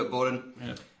 a wee bit boring.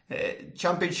 Yeah.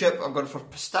 Championship, I've gone for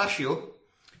pistachio.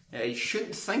 You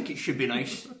shouldn't think it should be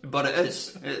nice, but it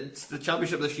is. It's the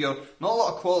Championship this year. Not a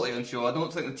lot of quality on show. I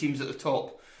don't think the teams at the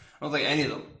top, I don't think any of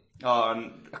them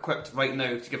are equipped right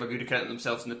now to give a good account of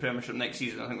themselves in the Premiership next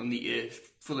season. I think they'll need to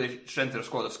fully strengthen their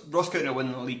squad. Ross County are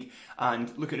winning the league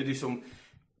and looking to do some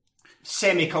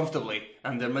semi-comfortably,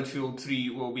 and their midfield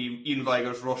three will be Ian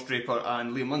Vigurs, Ross Draper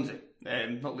and Liam Lindsay.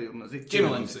 Not Liam Lindsay, Jamie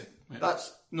Lindsay. Yeah.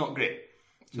 That's not great.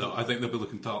 So, no, I think they'll be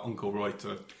looking to Uncle Roy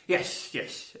to... Yes.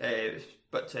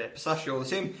 But pistachio all the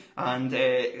same. And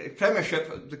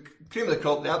Premiership, the cream of the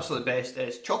crop, the absolute best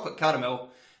is chocolate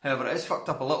caramel. However, it is fucked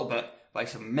up a little bit by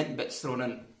some mint bits thrown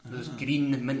in. Those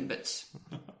green mint bits.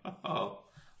 Oh,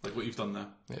 like what you've done there.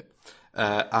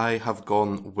 Yeah. I have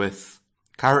gone with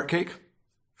carrot cake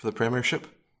for the Premiership.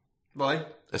 Why?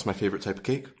 It's my favourite type of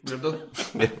cake. Weirdo.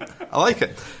 Yeah, I like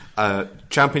it.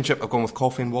 Championship, I've gone with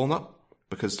coffee and walnut,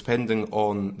 because depending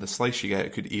on the slice you get,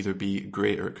 it could either be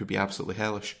great or it could be absolutely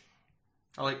hellish.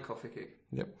 I like coffee cake.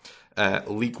 Yep.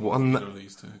 League 1.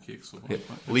 These two cakes.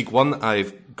 League 1,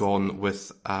 I've gone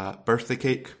with birthday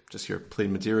cake, just your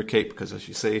plain Madeira cake, because as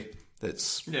you say,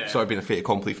 it's sort of been a fait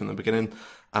accompli from the beginning.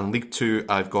 And League 2,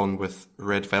 I've gone with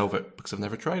red velvet, because I've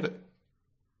never tried it.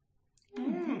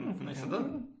 Nice of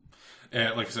them.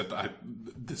 Like I said,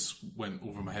 this went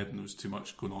over my head and there was too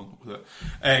much going on with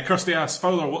it. Kirsty asks,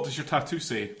 Fowler, what does your tattoo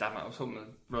say? Damn it, I was hoping to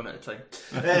run out of time.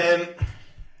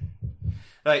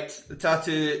 Right, the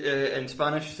tattoo in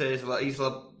Spanish says La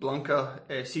Isla Blanca,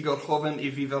 Sigo joven y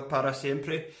viva para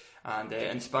siempre. And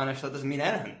in Spanish that doesn't mean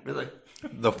anything, really.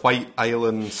 The White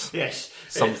Island. Yes.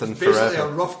 Something it's basically forever.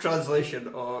 A rough translation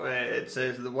of it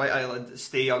says the White Island,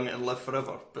 stay young and live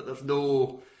forever. But there's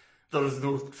no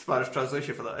Spanish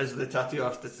translation for that, as the tattoo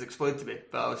artist explained to me.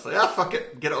 But I was like, fuck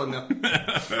it, get it on there.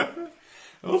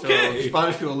 Okay. So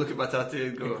Spanish people look at my tattoo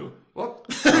and go, what?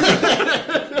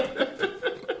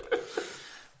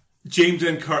 James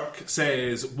N. Kirk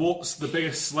says, what's the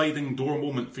biggest sliding door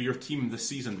moment for your team this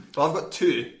season? Well, I've got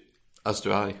two. As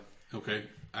do I. Okay.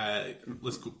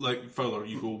 Let's go, like, Fowler,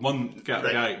 you go one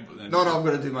guy. But then... No, I'm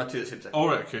going to do my two at the same time. All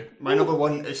right, okay. My number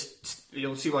one is,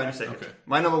 you'll see why in a second. Okay.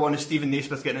 My number one is Stephen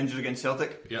Naismith getting injured against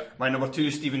Celtic. Yeah. My number two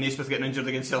is Stephen Naismith getting injured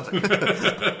against Celtic.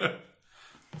 That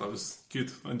was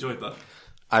good. I enjoyed that.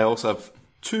 I also have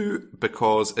two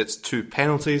because it's two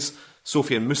penalties.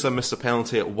 Sophie and Musa missed a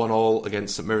penalty at 1-1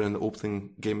 against St Mirren in the opening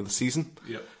game of the season.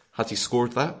 Yep. Had he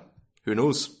scored that, who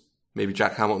knows? Maybe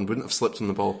Jack Hamilton wouldn't have slipped on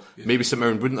the ball. Yeah. Maybe St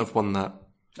Mirren wouldn't have won that.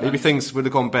 Maybe things would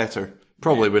have gone better.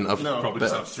 Probably wouldn't have. No, probably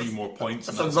just have 3 more points.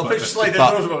 That's a rubbish sliding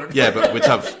doors moment. Yeah, but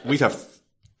we'd have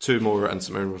 2 more and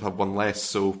St Mirren would have 1 less,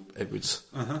 so it would,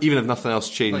 even if nothing else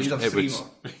changed, you'd have it 3 would... more.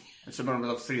 And St Mirren would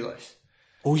have 3 less.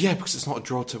 Oh yeah, because it's not a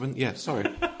draw to win. Yeah, sorry.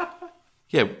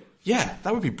 yeah,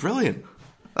 that would be brilliant.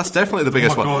 That's definitely the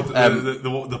biggest one. Oh my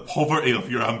God, the poverty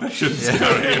of your ambitions.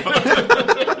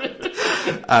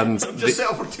 And just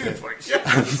settle for 2 points.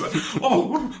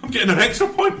 I'm getting an extra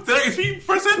point.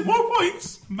 33% more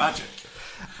points. Magic.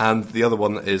 And the other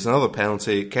one is another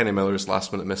penalty. Kenny Miller's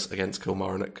last minute miss against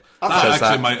Kilmarnock. I've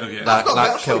got a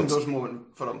better sliding doors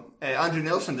moment for him. Andrew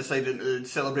Nelson decided to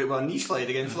celebrate with a knee slide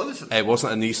against Livingston. It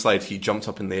wasn't a knee slide. He jumped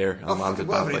up in the air and landed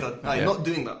badly. Not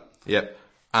doing that. Yep.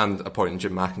 And a point in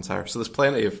Jim McIntyre. So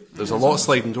there's a lot of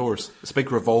sliding doors. It's a big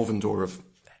revolving door of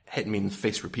hitting me in the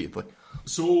face repeatedly.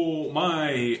 So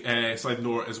my sliding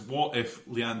door is, what if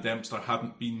Leanne Dempster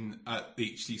hadn't been at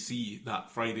HTC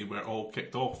that Friday where it all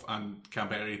kicked off and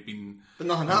Canberra had been... But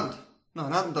nothing happened.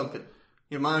 Nothing happened, Duncan.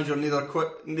 Your manager neither quit,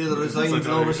 neither resigned,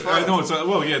 nor was fired. No,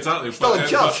 well, yeah, exactly. Still in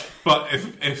charge. But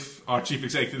if our chief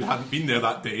executive hadn't been there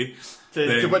that day...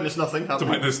 To witness nothing happened.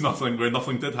 To witness nothing, where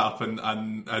nothing did happen,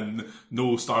 and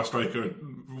no star striker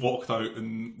walked out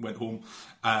and went home,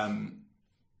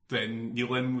 then Neil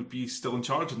Lennon would be still in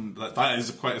charge, and that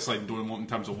is quite a sliding door moment in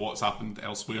terms of what's happened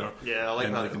elsewhere. Yeah, I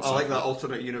like that. I like that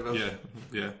alternate universe.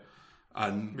 Yeah.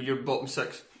 And but you're bottom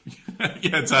 6.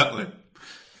 Yeah, exactly.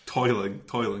 Toiling.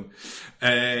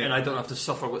 And I don't have to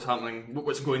suffer what's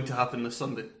going to happen this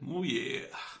Sunday. Oh yeah.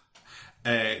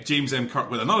 James M.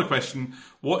 Kirk with another question.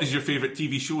 What is your favourite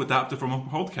TV show adapted from a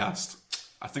podcast?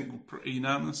 I think we're pretty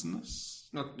unanimous in this.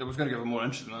 No, I was going to give a more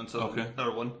interesting answer. Okay.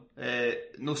 Another one.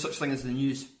 No Such Thing as the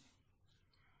News.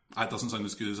 That doesn't sound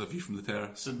as good as A View from the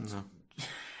Terrace. No.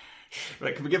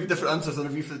 Right, can we give different answers on A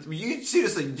View for the... Will you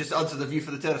seriously just answer The View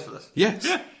for the Terrace for this? Yes.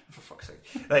 Yeah. For fuck's sake.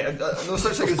 Right, No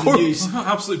Such Thing as the News.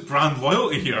 Absolute brand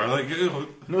loyalty here.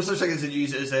 No Such Thing as the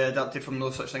News is adapted from No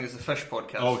Such Thing as the Fish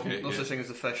podcast. Okay, No Such Thing as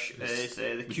the Fish is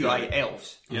the QI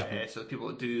elves. Yeah. So the people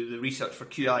that do the research for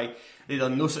QI, they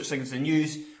done No Such Thing as the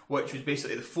News, which was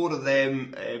basically the 4 of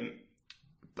them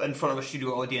in front of a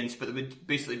studio audience, but they would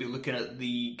basically be looking at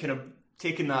the kind of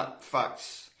taking that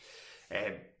facts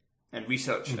and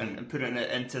research and putting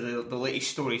it into the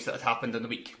latest stories that had happened in the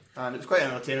week. And it was quite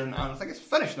entertaining, and I think it's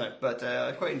finished now, but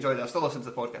I quite enjoyed it. I still listen to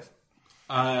the podcast.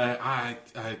 I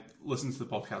listen to the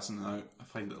podcast and I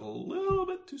find it a little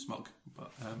bit too smug,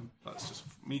 but that's just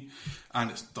me.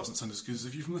 And it doesn't sound as good as A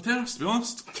View from the Terrace, to be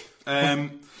honest.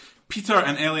 Peter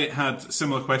and Elliot had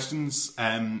similar questions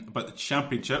about the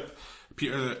Championship.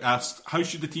 Peter asked, how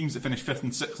should the teams that finish 5th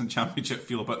and 6th in Championship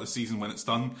feel about the season when it's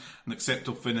done? An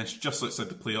acceptable finish just outside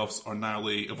the playoffs or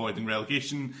narrowly avoiding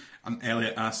relegation? And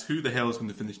Elliot asked, who the hell is going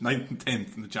to finish 9th and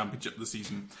 10th in the Championship this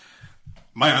season?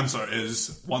 My answer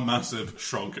is one massive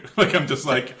shrug. I'm just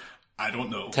like, I don't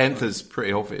know. 10th is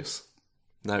pretty obvious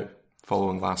now,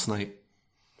 following last night.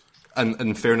 And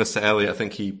in fairness to Elliot, I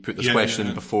think he put this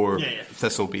question before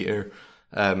Thistle beat Ayr.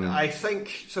 I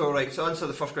think so. Right. So answer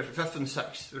the first question. 5th and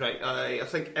 6th. Right. I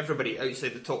think everybody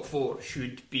outside the top 4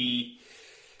 should be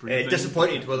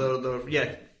disappointed, whether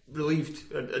they're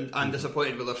relieved and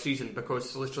disappointed with their season,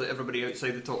 because literally everybody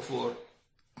outside the top 4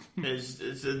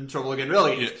 is in trouble again.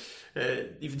 Relegated.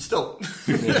 Even still,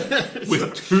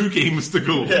 with 2 games to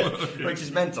go, which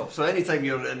is mental. So anytime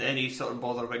you're in any sort of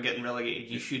bother about getting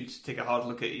relegated, you should take a hard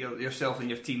look at yourself and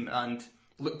your team and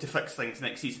look to fix things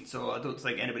next season. So I don't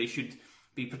think anybody should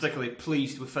be particularly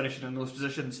pleased with finishing in those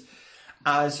positions.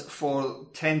 As for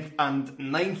 10th and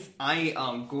 9th, I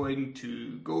am going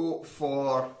to go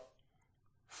for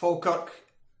Falkirk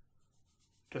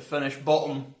to finish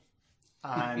bottom.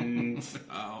 And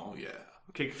oh yeah,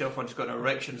 Craig Telford's got an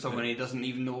erection somewhere and he doesn't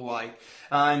even know why.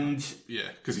 And yeah,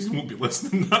 because he won't be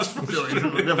listening. That's for sure. He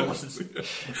never listens.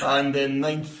 And then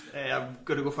 9th, I'm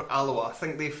going to go for Alloa. I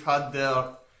think they've had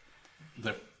their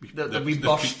wee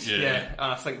burst, and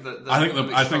I think that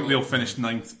I think they'll finish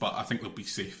 9th, but I think they'll be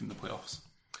safe in the playoffs.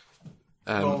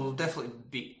 Well, they'll definitely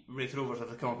beat Wraith Rovers if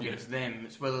they come up against them.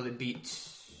 It's whether they beat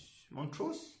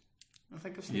Montrose, I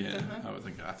think I've seen it Yeah, now.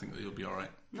 I think that he'll be all right.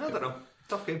 No, I don't know.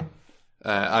 Tough game.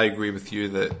 I agree with you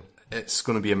that it's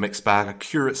going to be a mixed bag, a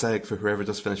curate's egg for whoever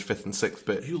does finish 5th and 6th.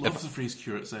 But You love the phrase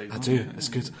curate's egg. I do. It's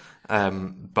good.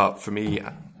 But for me,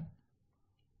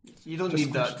 You don't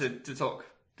need that to talk,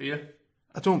 do you?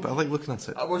 I don't. But I like looking at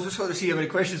it. I was just going to see how many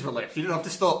questions were left. You don't have to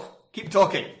stop. Keep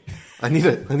talking. I need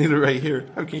it. I need it right here.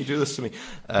 How can you do this to me?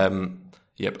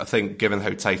 Yep. I think given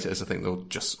how tight it is, I think they'll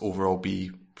just overall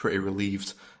be pretty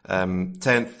relieved.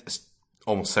 10th is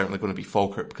almost certainly going to be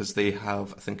Falkirk because they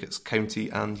have, I think it's County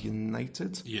and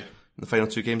United in the final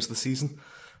 2 games of the season.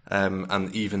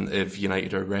 And even if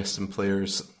United are resting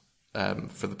players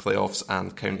for the playoffs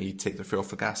and County take their foot off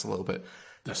the gas a little bit,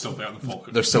 they're still better than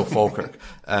Falkirk. They're still Falkirk.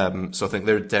 So I think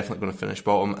they're definitely going to finish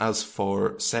bottom. As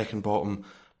for second bottom,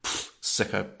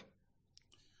 stick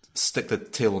the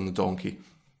tail on the donkey.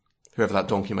 Whoever that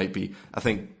donkey might be. I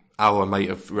think Alloa might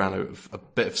have ran out of a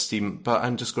bit of steam, but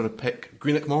I'm just going to pick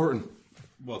Greenock Morton.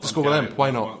 Well done, Let's go with them.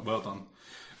 Why not? Well done.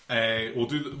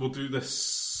 We'll do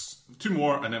this 2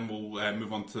 more, and then we'll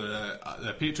move on to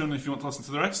the Patreon if you want to listen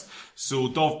to the rest. So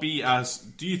Dov B asks,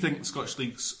 do you think the Scottish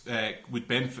leagues would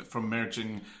benefit from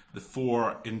merging the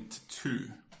 4 into 2?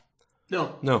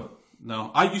 No.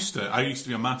 No, I used to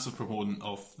be a massive proponent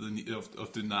of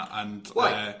doing that, and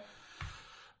why?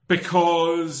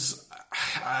 Because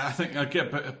I think I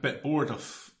get a bit bored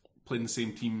of playing the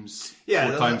same teams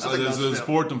 4 times. There's a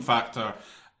boredom factor,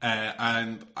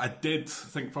 and I did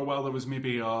think for a while there was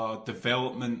maybe a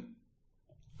development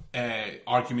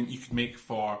argument you could make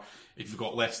for if you've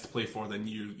got less to play for, then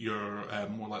you're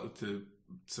more likely to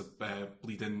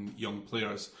bleed in young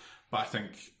players. But I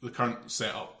think the current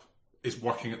setup is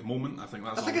working at the moment. I think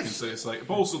that's all I can say. It's like,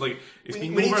 but also like it's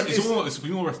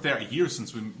been over 30 years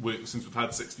since we've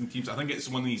had 16 teams. I think it's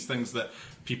one of these things that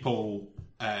people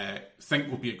think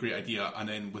will be a great idea, and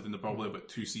then within probably about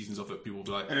 2 seasons of it, people will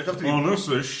be like, this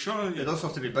is shite. It does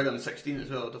have to be bigger than 16 as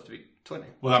well. It does have to be 20.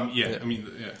 Well, I mean,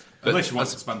 unless you want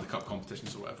to expand the cup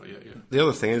competitions or whatever. Yeah. The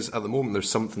other thing is, at the moment, there's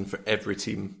something for every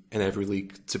team in every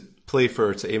league to play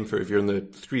for, to aim for. If you're in the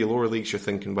 3 lower leagues, you're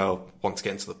thinking, well, want to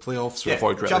get into the playoffs or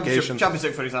avoid relegation.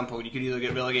 Championship, for example, you can either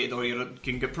get relegated or you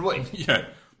can get promoted. Yeah.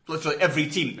 Literally every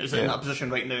team is in that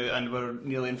position right now, and we're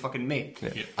nearly in fucking May.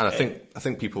 Yeah. And I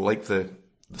think people like the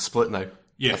split now.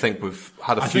 Yeah. I think we've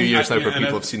had a few years now where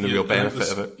people have seen the real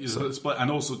benefit of it. The split, and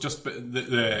also just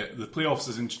the playoffs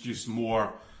has introduced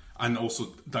more, and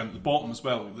also down at the bottom as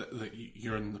well, that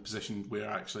you're in the position where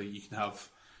actually you can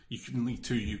in League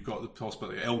 2, you've got the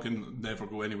possibility Elgin never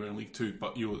go anywhere in League 2,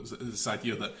 but this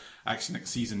idea that actually next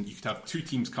season you could have 2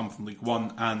 teams come from League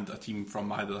 1 and a team from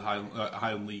either the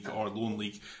Highland League or Lone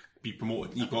League be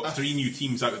promoted. You've got 3 new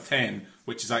teams out of 10,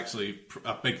 which is actually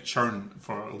a big churn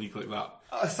for a league like that.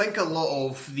 I think a lot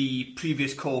of the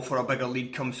previous call for a bigger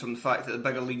league comes from the fact that the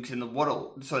bigger leagues in the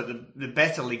world, the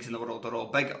better leagues in the world are all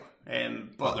bigger.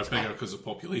 But they're bigger because of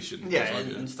population.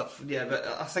 And stuff. Yeah, but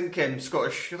I think there's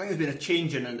been a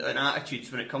change in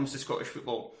attitudes when it comes to Scottish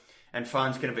football, and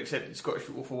fans kind of accepted Scottish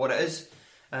football for what it is.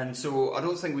 And so I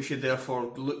don't think we should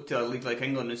therefore look to a league like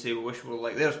England and say we wish we were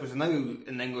like theirs, because now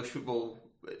in the English football,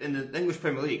 in the English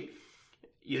Premier League,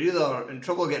 you're either in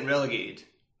trouble getting relegated,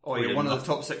 or you're one of the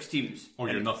top 6 teams. Or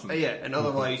you're nothing. And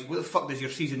otherwise, what the fuck does your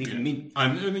season even mean?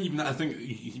 And even I think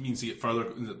he means to get further.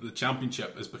 The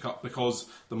Championship is because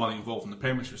the money involved in the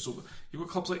Premiership. So you've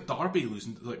got clubs like Derby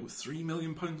losing like £3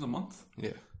 million a month.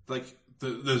 Yeah, like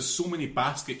there's so many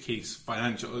basket case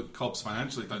clubs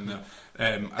financially down there.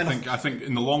 I think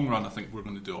in the long run, I think we're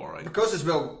going to do all right because as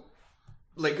well.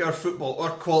 Like our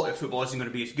quality of football isn't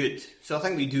going to be as good. So I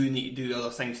think we do need to do other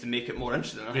things to make it more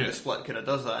interesting. I think the split kind of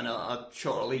does that in a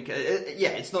shorter league.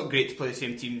 It's not great to play the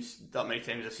same teams that many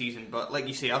times a season, but like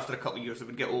you say, after a couple of years it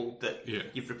would get old that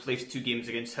you've replaced 2 games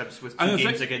against Hibs with 2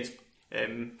 games against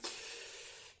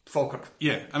Falkirk.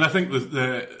 Yeah, and I think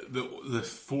the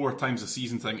 4 times a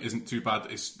season thing isn't too bad.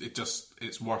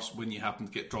 It's worse when you happen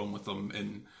to get drawn with them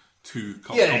in 2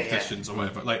 cup competitions or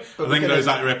whatever. Like, I think there's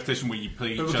that repetition where you play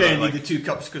each other. But we kind of need the 2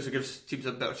 cups because it gives teams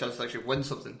a better chance to actually win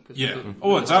something.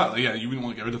 Exactly. Yeah, you wouldn't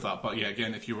want to get rid of that. But yeah,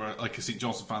 again, if you were like a St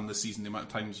Johnstone fan this season, the amount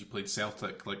of times you played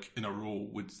Celtic like in a row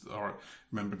or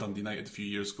remember Dundee United a few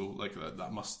years ago, like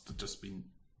that must have just been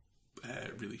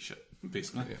really shit,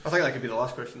 basically. I think that could be the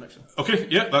last question, actually. Okay,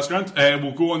 yeah, that's grand.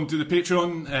 We'll go on to the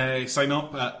Patreon. Sign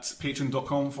up at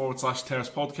patreon.com/Terrace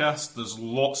Podcast. There's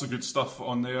lots of good stuff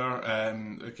on there.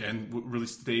 Again,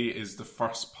 released today is the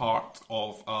first part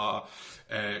of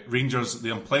Rangers,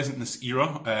 the Unpleasantness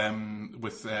era,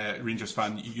 with Rangers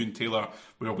fan Ewan Taylor,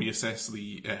 where we assess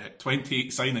the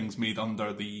 28 signings made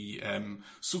under the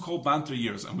so-called banter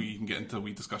years, and we can get into a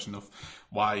wee discussion of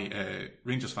why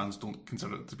Rangers fans don't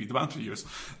consider it to be the banter years.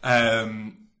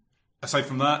 Aside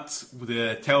from that,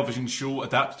 the television show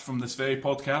adapted from this very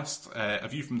podcast, A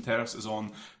View from the Terrace, is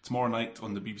on tomorrow night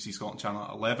on the BBC Scotland channel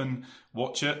at 11.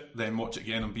 Watch it, then watch it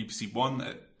again on BBC One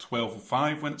at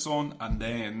 12:05 when it's on, and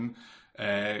then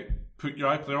put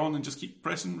your iPlayer on and just keep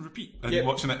pressing repeat and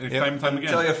watching it time and time again.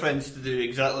 Tell your friends to do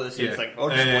exactly the same thing. Or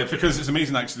just because it's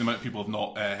amazing, actually, the amount of people have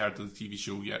not heard of the TV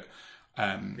show yet.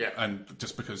 And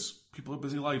just because people have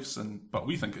busy lives, but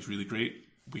we think it's really great.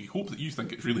 We hope that you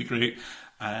think it's really great.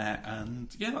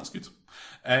 And yeah, that's good.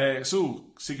 So,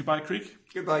 say goodbye, Craig.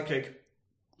 Goodbye, Craig.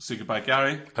 Say goodbye,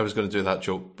 Gary. I was going to do that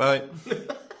joke. Bye.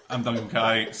 I'm Duncan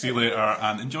Kai. See you later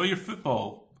and enjoy your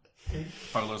football.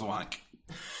 Fowler's a wank.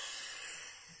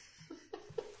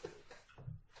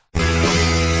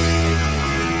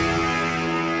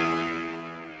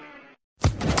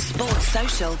 Sports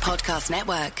Social Podcast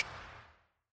Network.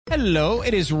 Hello,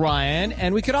 it is Ryan,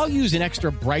 and we could all use an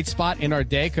extra bright spot in our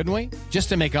day, couldn't we? Just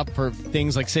to make up for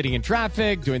things like sitting in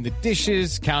traffic, doing the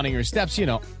dishes, counting your steps,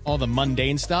 all the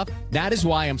mundane stuff. That is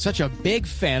why I'm such a big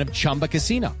fan of Chumba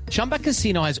Casino. Chumba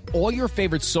Casino has all your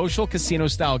favorite social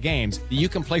casino-style games that you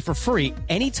can play for free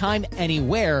anytime,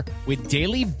 anywhere with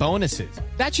daily bonuses.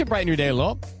 That should brighten your day a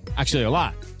little. Actually, a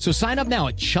lot. So sign up now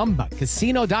at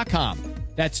ChumbaCasino.com.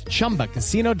 That's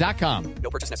ChumbaCasino.com. No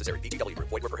purchase necessary. VGW Group.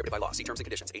 Void where prohibited by law. See terms and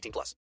conditions. 18+.